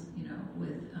schools,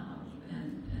 with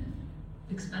and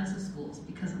expensive schools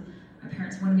because my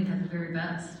parents wanted me to have the very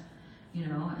best,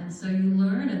 and so you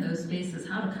learn in those spaces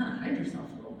how to kind of hide yourself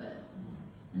a little bit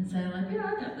and say I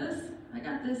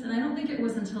got this, and I don't think it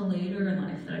was until later in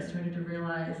life that I started to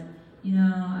realize, I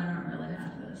don't really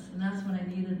have this, and that's when I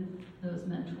needed those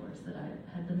mentors that I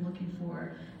had been looking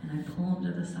for, and I pull them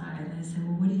to the side and I say,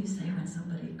 well, what do you say when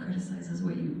somebody criticizes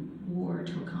what you wore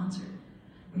to a concert?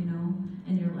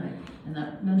 And you're like, and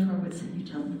that mentor would say, you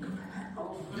tell them to go to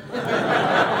hell.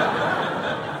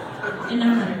 And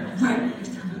I'm like, right, you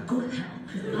tell them to go to hell,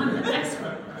 because I'm the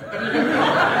expert.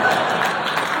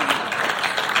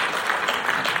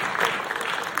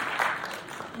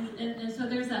 And so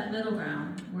there's that middle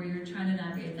ground where you're trying to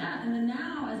navigate that. And then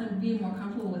now, as I'm being more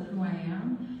comfortable with who I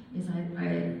am, is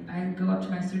I go up to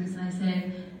my students and I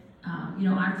say,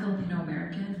 I'm Filipino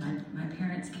American. My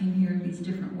parents came here in these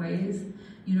different ways,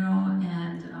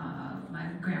 and my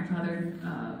grandfather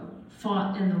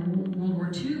fought in the World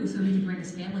War II so he could bring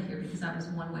his family here, because that was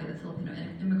one way that Filipino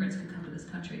immigrants could come to this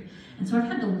country. And so I've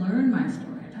had to learn my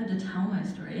story. I've had to tell my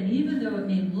story. And even though it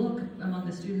may look among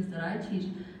the students that I teach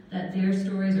that their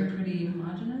stories are pretty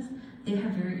homogenous, they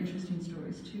have very interesting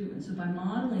stories too. And so by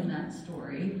modeling that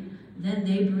story, then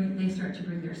they start to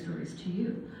bring their stories to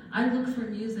you. I look for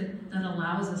music that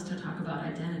allows us to talk about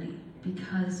identity,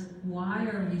 because why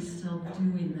are we still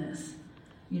doing this?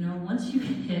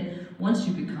 Once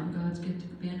you become God's gift to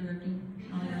band directing,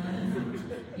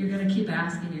 you're going to keep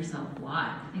asking yourself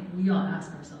why. I think we all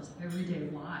ask ourselves every day,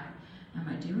 why am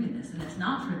I doing this? And it's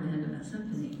not for the end of a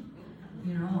symphony,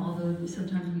 although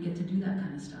sometimes we get to do that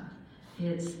kind of stuff.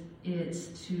 It's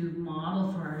to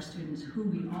model for our students who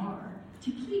we are,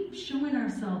 to keep showing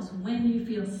ourselves when you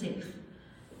feel safe.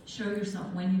 Show yourself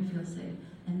when you feel safe.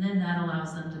 And then that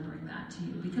allows them to bring that to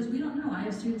you. Because we don't know. I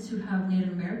have students who have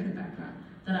Native American background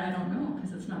that I don't know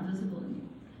because it's not visible in me.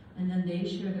 And then they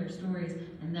share their stories,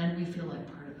 and then we feel like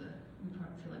part of the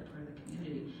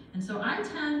community. And so I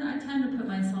tend to put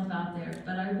myself out there,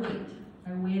 but I wait.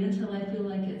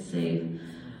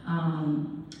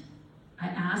 I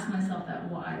ask myself that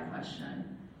why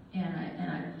question, and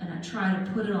I try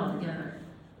to put it all together.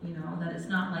 You know, that it's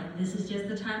not like this is just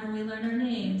the time when we learn our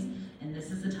names, and this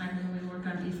is the time when we work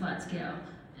on B flat scale,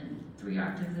 and 3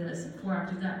 octave this and 4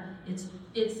 octave that.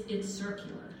 It's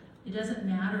circular. It doesn't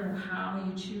matter how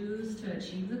you choose to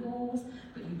achieve the goals,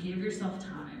 but you give yourself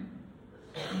time.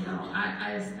 You know,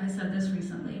 I said this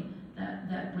recently,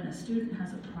 that when a student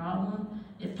has a problem,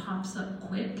 it pops up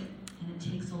quick and it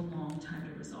takes a long time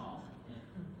to resolve.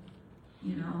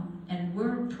 You know, and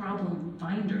we're problem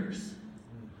finders.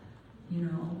 You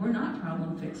know, we're not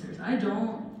problem fixers. I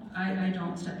don't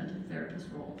step into the therapist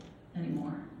role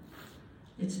anymore.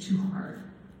 It's too hard.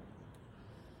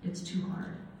 It's too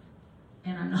hard.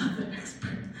 And I'm not the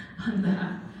expert on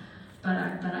that.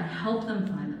 But I help them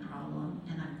find the problem,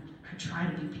 and I try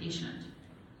to be patient,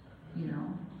 you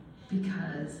know,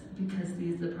 because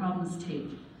the problems take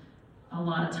a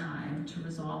lot of time to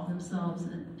resolve themselves,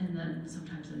 and then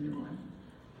sometimes a new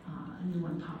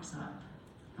one pops up.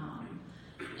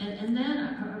 And then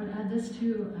I would add this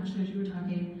too, Ashley, as you were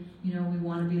talking, you know, we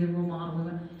want to be the role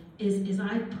model. Is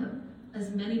I put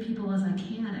as many people as I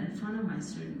can in front of my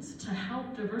students to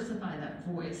help diversify that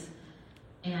voice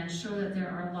and show that there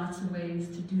are lots of ways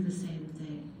to do the same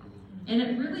thing. And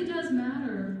it really does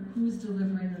matter who's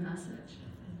delivering the message.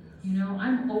 You know,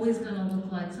 I'm always going to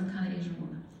look like some kind of Asian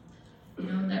woman. You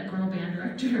know, that girl band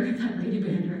director, that lady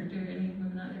band director, any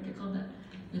women out there get called that.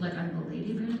 You're like, I'm the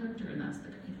lady band director, and that's the,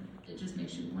 you know, it just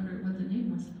makes you wonder what the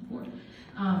name was before.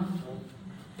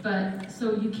 But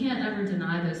so you can't ever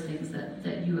deny those things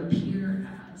that you appear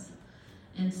as.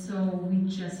 And so we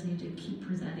just need to keep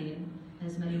presenting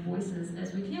as many voices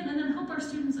as we can, and then help our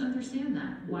students understand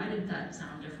that. Why did that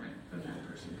sound different from that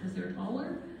person? Because they're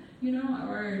taller, you know,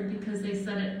 or because they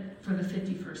said it for the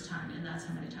 51st time, and that's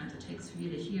how many times it takes for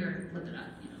you to hear, flip it up,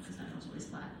 you know, because I know it's always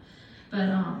flat. But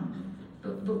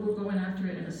we're going after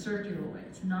it in a circular way.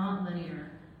 It's not linear,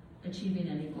 achieving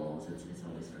any goals. It's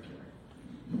always circular.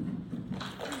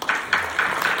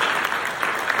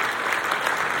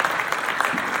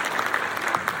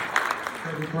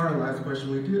 So before our last question,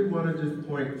 we did want to just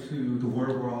point to the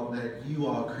word world that you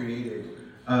all created.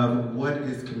 What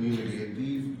is community? And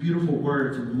these beautiful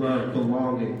words of love,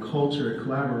 belonging, culture,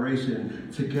 collaboration,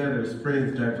 together,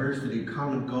 friends, diversity,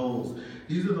 common goals.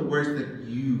 These are the words that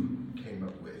you came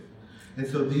up with. And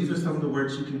so these are some of the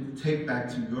words you can take back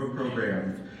to your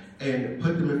programs and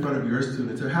put them in front of your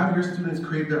students, or have your students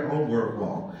create their own word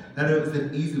wall. That was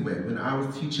an easy way. When I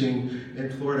was teaching in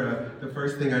Florida, the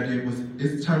first thing I did was,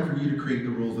 it's time for you to create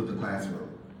the rules of the classroom.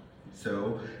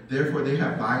 So, therefore, they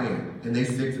have buy-in, and they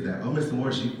stick to that. Oh, Mr.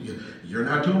 Morris, you're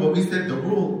not doing what we said, the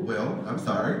rule. Well, I'm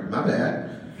sorry, my bad.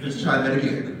 Let's try that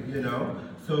again, you know?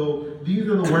 So, these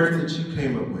are the words that you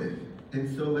came up with. And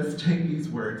so, let's take these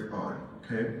words on,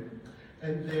 okay?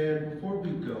 And then, before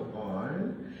we go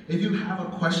on, if you have a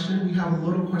question, we have a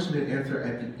little question and answer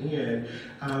at the end.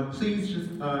 Please just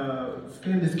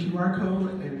scan this QR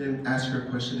code and then ask your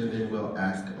question, and then we'll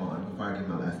ask on before I get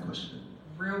my last question.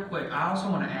 Real quick, I also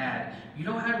want to add, you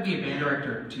don't have to be a band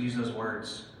director to use those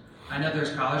words. I know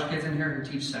there's college kids in here who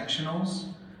teach sectionals.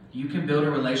 You can build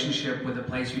a relationship with the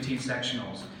place you teach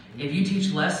sectionals. If you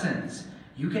teach lessons,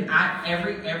 you can,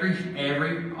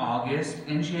 every August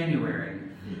and January,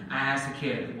 I ask the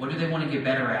kid, what do they want to get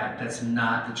better at that's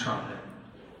not the trumpet?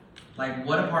 Like,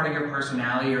 what a part of your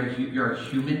personality or your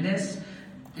humanness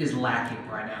is lacking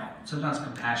right now? Sometimes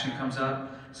compassion comes up.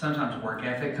 Sometimes work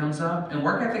ethic comes up. And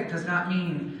work ethic does not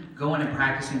mean going and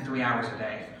practicing 3 hours a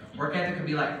day. Work ethic could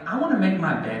be like, I want to make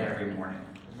my bed every morning.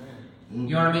 You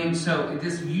know what I mean? So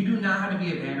you do not have to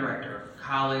be a band director,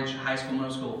 college, high school,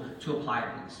 middle school, to apply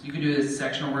these. You can do this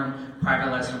sectional room,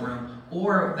 private lesson room,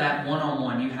 or that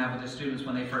one-on-one you have with the students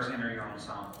when they first enter your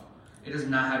ensemble. It does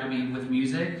not have to be with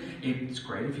music. It's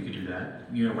great if you could do that.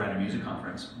 You know, we're at a music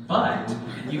conference. But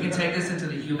you can take this into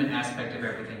the human aspect of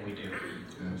everything we do.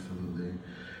 Absolutely.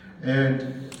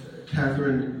 And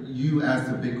Catherine, you asked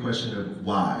a big question of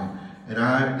why. And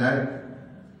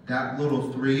that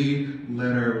little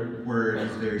 3-letter word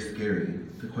is very scary,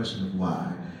 the question of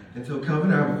why. And so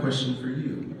Kelvin, I have a question for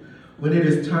you. When it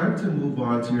is time to move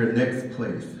on to your next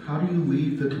place, how do you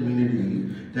lead the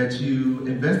community that you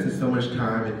invested so much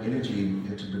time and energy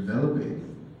into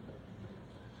developing?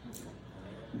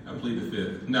 I plead the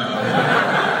fifth. No.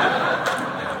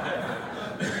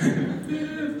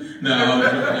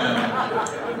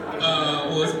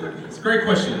 Well, it's a great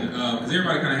question, because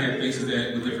everybody kind of had faces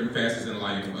with different facets in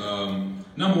life.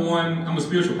 Number one, I'm a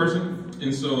spiritual person,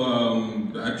 and so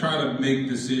I try to make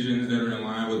decisions that are in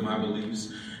line with my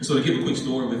beliefs. And so to give a quick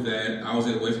story with that, I was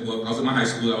at my high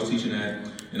school I was teaching at.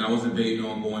 and I was debating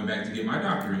on going back to get my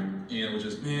doctorate. And it was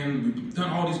just, man, we've done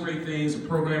all these great things. The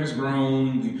program has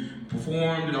grown. We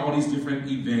performed at all these different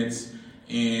events.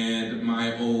 And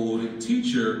my old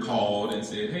teacher called and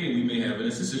said, hey, we may have an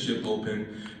assistantship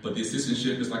open, but the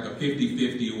assistantship is like a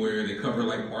 50-50 where they cover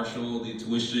like partial the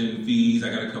tuition fees. I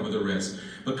got to cover the rest.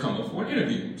 But come up for an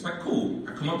interview. It's like, cool.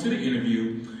 I come up to the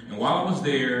interview. And while I was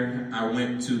there, I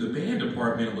went to the band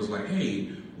department and was like,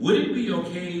 hey, would it be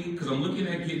okay, because I'm looking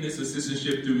at getting this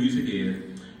assistantship through Music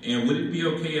Ed, and would it be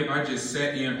okay if I just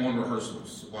sat in on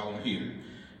rehearsals while I'm here?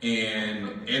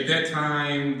 And at that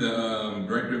time, the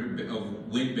director of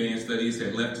Wind Band Studies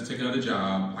had left to take another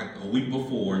job like a week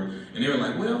before, and they were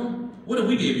like, well, what if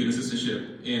we gave you an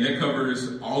assistantship? And that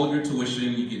covers all of your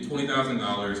tuition, you get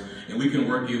 $20,000, and we can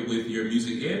work it with your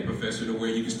music ed professor to where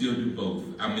you can still do both.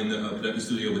 I'm in the production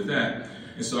studio with that.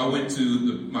 And so I went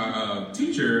to my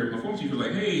teacher, my former teacher, was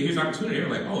like, hey, here's an opportunity. They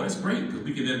were like, oh, that's great, because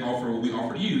we can then offer what we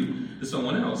offered you to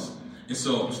someone else. And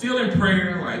so I'm still in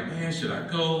prayer, like, man, should I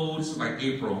go? This is like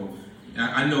April. And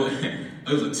I know it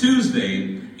was a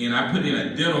Tuesday, and I put in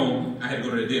a dental, I had to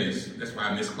go to the dentist. That's why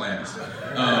I missed class.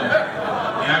 And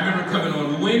I remember coming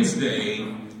on Wednesday,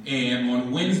 and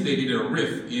on Wednesday they did a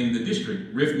RIF in the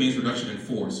district. RIF means reduction in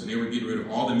force. And they were getting rid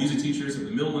of all the music teachers at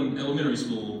the middle and elementary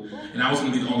school, and I was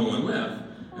going to be the only one left.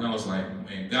 And I was like,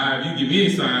 man, God, if you give me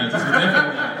any signs, this is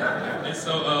definitely. And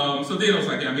so then I was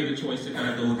like, yeah, I made the choice to kind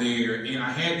of go there. And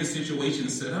I had the situation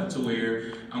set up to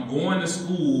where I'm going to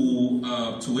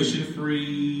school, tuition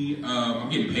free. I'm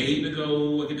getting paid to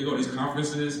go. I get to go to these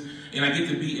conferences. And I get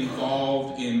to be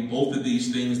involved in both of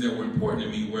these things that were important to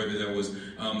me, whether that was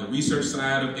the research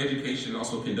side of education and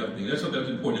also conducting. That's something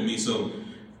that's important to me. So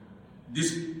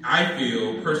this, I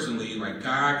feel personally like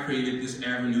God created this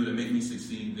avenue to make me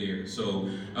succeed there. So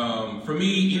for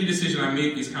me, any decision I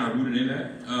make is kind of rooted in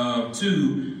that.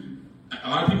 Two, a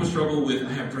lot of people struggle with,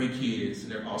 I have great kids,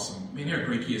 and they're awesome. Man, there are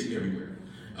great kids everywhere.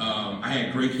 I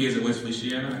had great kids at West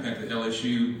Feliciana, at the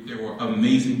LSU. There were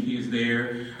amazing kids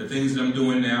there. The things that I'm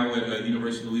doing now at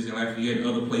University of Louisiana Lafayette and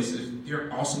other places,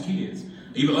 they're awesome kids.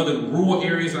 Even other rural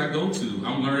areas I go to,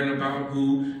 I'm learning about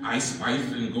who Ice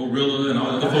Spice and Gorilla and all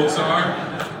the other folks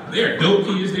are. There are dope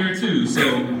kids there too.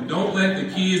 So don't let the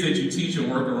kids that you teach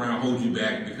and work around hold you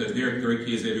back, because there are great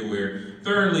kids everywhere.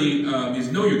 Thirdly,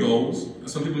 is know your goals.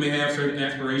 Some people may have certain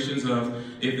aspirations of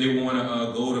if they want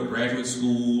to go to graduate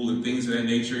school and things of that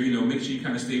nature. Make sure you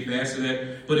kind of stay fast to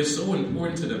that. But it's so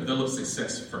important to develop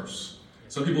success first.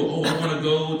 Some people, I want to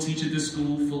go teach at this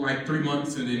school for like 3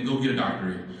 months and then go get a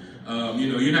doctorate.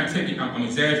 You're not taking, I'm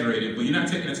exaggerating, but you're not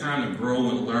taking the time to grow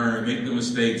and learn, make the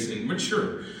mistakes, and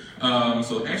mature.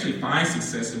 So actually find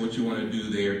success in what you want to do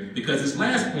there. Because this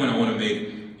last point I want to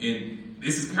make, and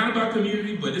this is kind of about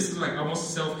community, but this is like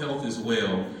almost self-help as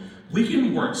well. We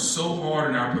can work so hard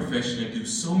in our profession and do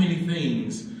so many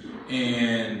things,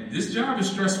 and this job is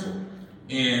stressful,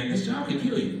 and this job can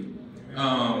kill you.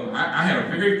 I had a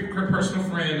very personal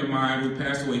friend of mine who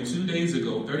passed away 2 days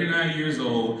ago, 39 years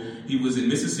old. He was in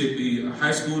Mississippi, a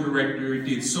high school director,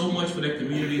 did so much for that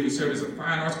community. He served as a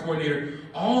fine arts coordinator,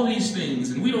 all these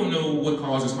things. And we don't know what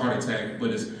causes heart attack,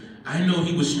 but I know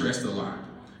he was stressed a lot.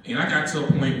 And I got to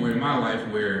a point where in my life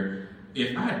where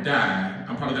if I die,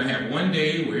 I'm probably going to have one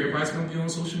day where everybody's going to be on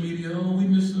social media. Oh, we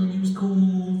miss him. He was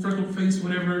cool, freckled face,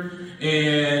 whatever.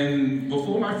 And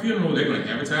before my funeral, they're going to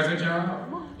advertise that job.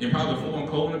 And probably before I'm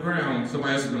cold on the ground,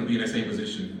 somebody else is going to be in that same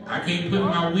position. I can't put in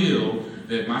my will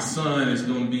that my son is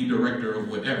going to be director of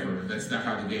whatever. That's not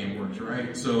how the game works,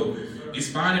 right? So it's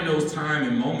finding those time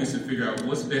and moments to figure out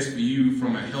what's best for you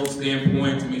from a health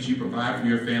standpoint to make sure you provide for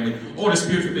your family or the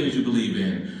spiritual things you believe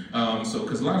in.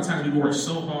 Because a lot of times we work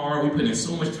so hard, we put in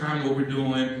so much time in what we're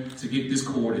doing to get this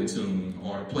chord in tune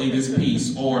or play this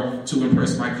piece or to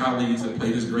impress my colleagues and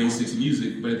play this grade 6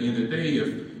 music. But at the end of the day,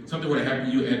 if something were to happen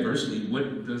to you adversely,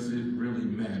 what does it really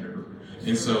matter?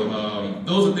 And so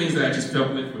those are things that I just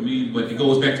felt with for me, but it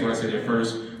goes back to what I said at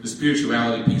first, the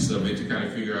spirituality piece of it, to kind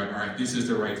of figure out, all right, this is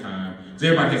the right time. Because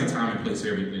everybody has a time and place for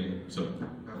everything. So,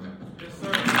 Yes,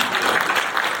 sir.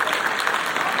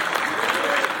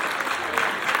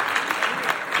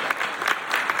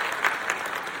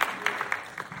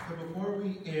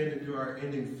 And do our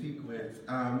ending sequence,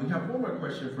 we have one more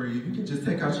question for you. You can just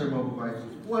take out your mobile devices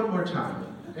one more time.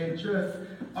 And just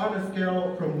on a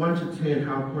scale from 1 to 10,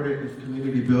 how important is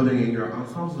community building and your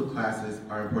ensemble classes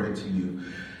are important to you?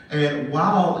 And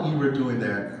while you were doing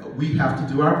that, we have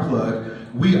to do our plug.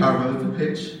 We are Relative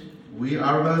Pitch. We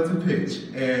are Relative Pitch,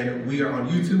 and we are on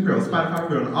YouTube, we're on Spotify,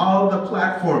 we're on all the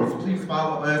platforms. Please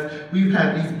follow us. We've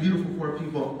had these beautiful 4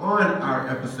 people on our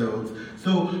episodes.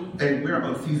 And we're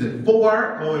on season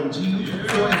 4, OMG. So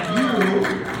if you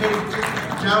can just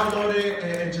download it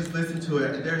and just listen to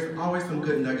it, there's always some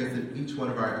good nuggets in each one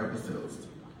of our episodes.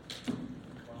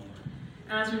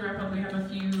 As we wrap up, we have a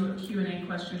few Q&A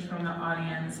questions from the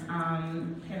audience.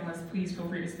 Panelists, please feel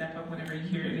free to step up whenever you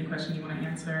hear any question you want to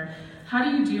answer. How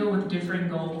do you deal with differing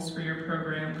goals for your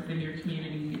program within your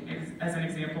community? As an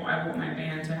example, I want my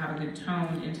band to have a good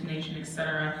tone, intonation,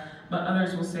 etc., but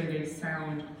others will say they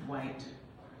sound white.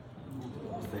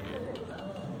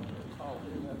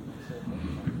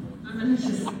 I'm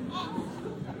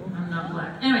not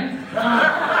black. Anyway.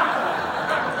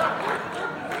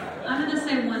 I'm going to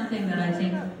say one thing that I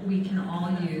think we can all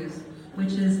use,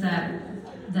 which is that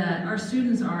our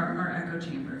students are our echo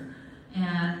chamber,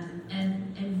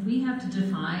 and we have to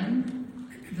define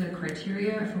the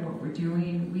criteria for what we're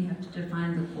doing. We have to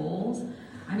define the goals.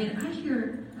 I mean, I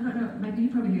don't know, Mike, you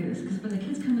probably hear this, because when the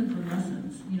kids come in for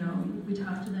lessons, we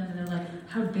talk to them and they're like,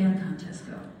 how'd band contests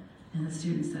go? And the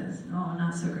student says, oh,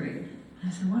 not so great. And I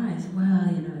said, why? I said, well,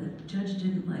 the judge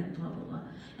didn't like blah, blah, blah.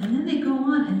 And then they go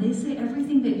on and they say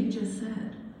everything that you just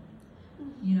said,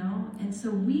 And so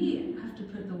we have to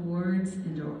put the words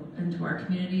into our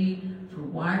community for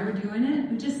why we're doing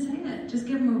it. We just say it. Just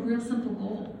give them a real simple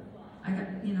goal.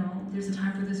 There's a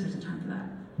time for this, there's a time for that.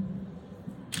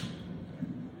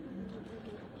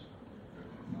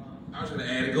 I was going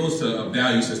to add, it goes to a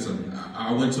value system.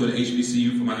 I went to an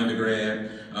HBCU for my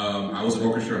undergrad. I was in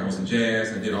orchestra, I was in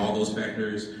jazz, I did all those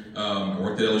factors. I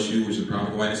worked at LSU, which is a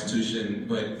predominantly white institution.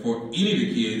 But for any of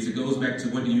the kids, it goes back to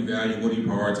what do you value, what do you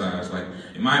prioritize? Like,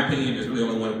 in my opinion, there's really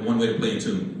only one way to play a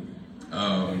tune.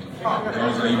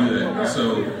 That's how you do that.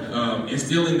 So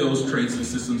instilling those traits and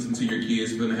systems into your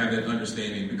kids for them to have that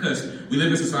understanding, because we live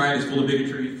in a society that's full of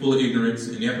bigotry, full of ignorance,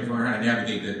 and you have to learn how to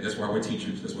navigate that. That's why we're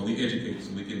teachers. That's why we educate,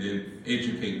 so we can then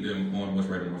educate them on what's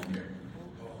right and wrong here.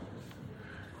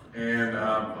 And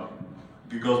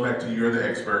it goes back to you're the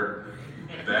expert.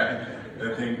 That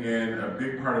thing, and a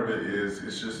big part of it is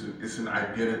it's an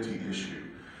identity issue.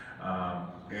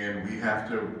 And we have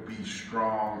to be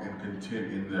strong and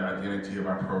content in the identity of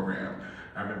our program.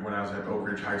 I remember when I was at Oak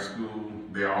Ridge High School,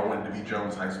 they all wanted to be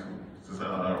Jones High School. This is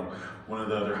one of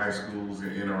the other high schools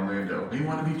in Orlando. We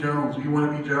want to be Jones, we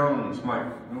want to be Jones. I'm like,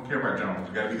 we don't care about Jones,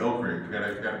 we gotta be Oak Ridge. We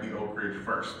gotta be Oak Ridge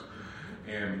first.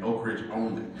 And Oak Ridge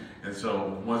only. And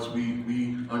so once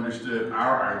we understood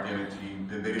our identity,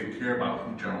 then they didn't care about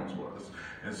who Jones was.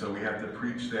 And so we have to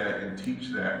preach that and teach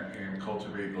that and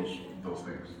cultivate those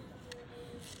things.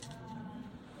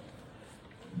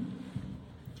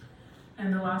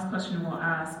 And the last question we'll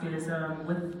ask is,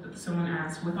 someone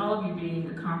asked, with all of you being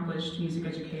accomplished music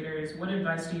educators, what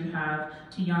advice do you have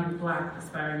to young Black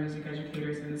aspiring music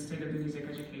educators in the state of music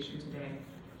education today?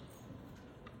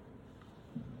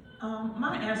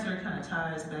 My answer kind of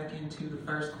ties back into the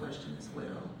first question as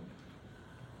well.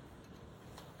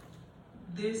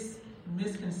 This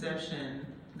misconception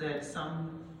that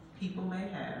some people may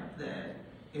have that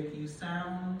if you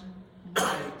sound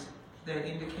right, that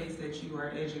indicates that you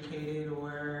are educated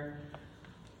or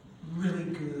really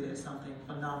good at something,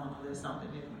 phenomenal at something.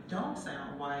 If you don't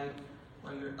sound white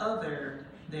or you're other,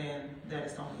 then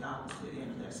that's on the opposite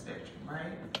end of that spectrum,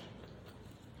 right?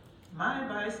 My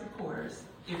advice, of course,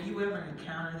 if you ever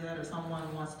encounter that or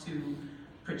someone wants to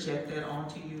project that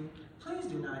onto you, please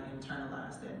do not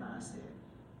internalize that mindset.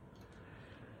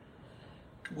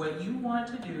 What you want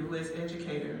to do as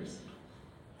educators,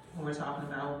 when we're talking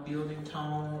about building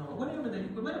tone or whatever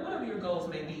your goals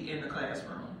may be in the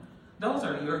classroom, those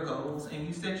are your goals, and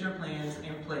you set your plans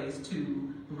in place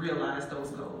to realize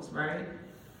those goals, right?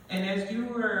 And as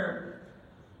you are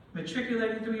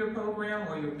matriculating through your program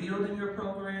or you're building your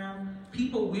program,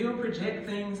 people will project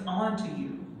things onto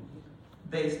you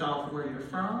based off where you're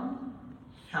from,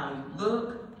 how you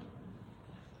look.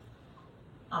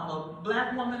 I'm a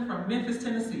Black woman from Memphis,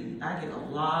 Tennessee. I get a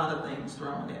lot of things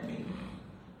thrown at me.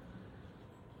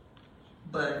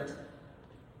 But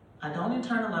I don't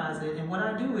internalize it, and what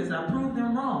I do is I prove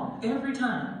them wrong every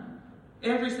time,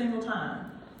 every single time.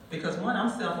 Because one, I'm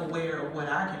self-aware of what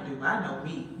I can do. I know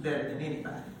me better than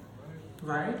anybody,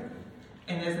 right?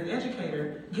 And as an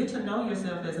educator, get to know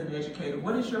yourself as an educator.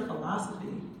 What is your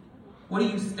philosophy? What do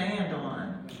you stand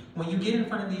on? When you get in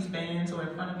front of these bands or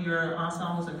in front of your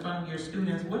ensembles, in front of your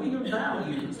students, what are your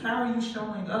values? How are you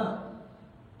showing up?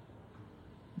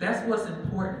 That's what's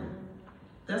important.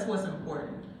 That's what's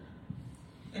important.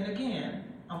 And again,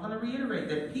 I'm going to reiterate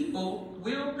that people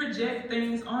will project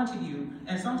things onto you,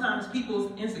 and sometimes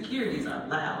people's insecurities are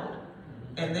loud.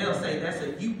 And they'll say that's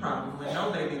a you problem, when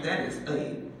no, baby, that is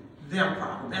a them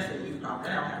problem. That's a you problem.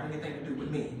 That don't have anything to do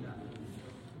with me.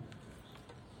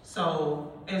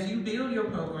 So as you build your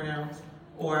programs,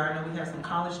 or I know we have some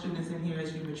college students in here,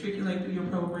 as you matriculate through your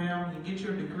program, you get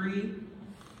your degree,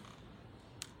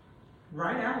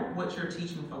 write out what your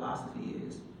teaching philosophy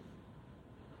is.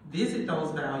 Visit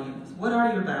those values. What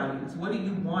are your values? What do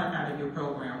you want out of your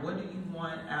program? What do you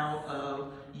want out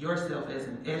of yourself as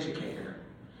an educator?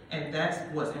 And that's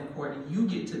what's important. You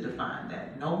get to define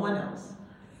that. No one else.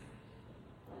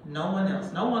 No one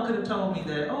else. No one could have told me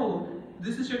that, oh,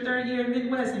 this is your third year at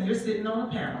Midwest and you're sitting on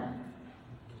a panel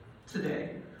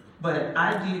today. But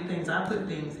I did things, I put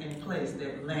things in place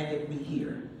that landed me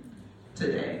here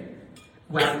today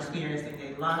while experiencing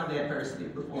a lot of adversity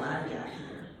before I got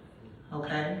here.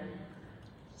 Okay?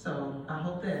 So I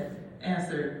hope that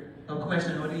answered a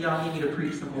question, or do y'all need me to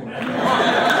preach some more?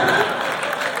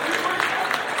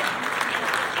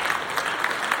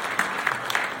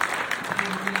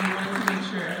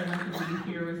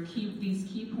 These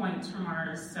key points from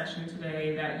our session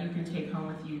today that you can take home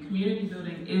with you. Community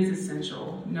building is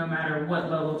essential, no matter what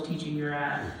level of teaching you're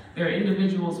at. There are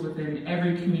individuals within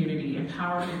every community.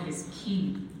 Empowerment is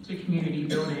key to community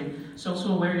building.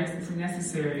 Social awareness is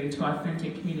necessary to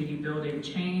authentic community building.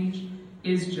 Change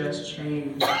is just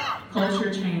change.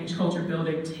 Culture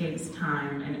building takes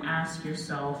time, and ask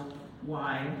yourself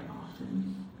why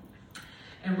often.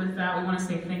 And with that, we want to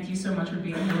say thank you so much for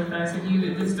being here with us. If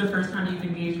this is the first time you've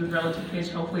engaged with Relative Pitch,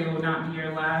 hopefully it will not be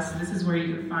your last. This is where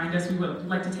you can find us. We would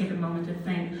like to take a moment to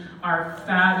thank our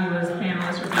fabulous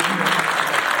panelists for being here with us.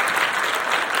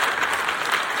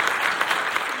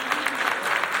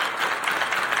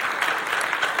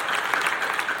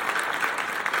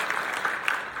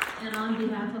 And on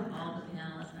behalf of all the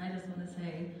panelists, I just want to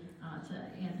say to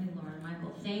Anthony, Lauren,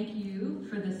 Michael, thank you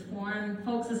for this forum.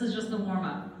 Folks, this is just the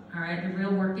warm-up. All right, the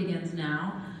real work begins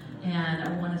now, and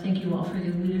I want to thank you all for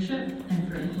your leadership and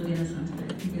for including us on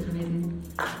today. You guys are amazing.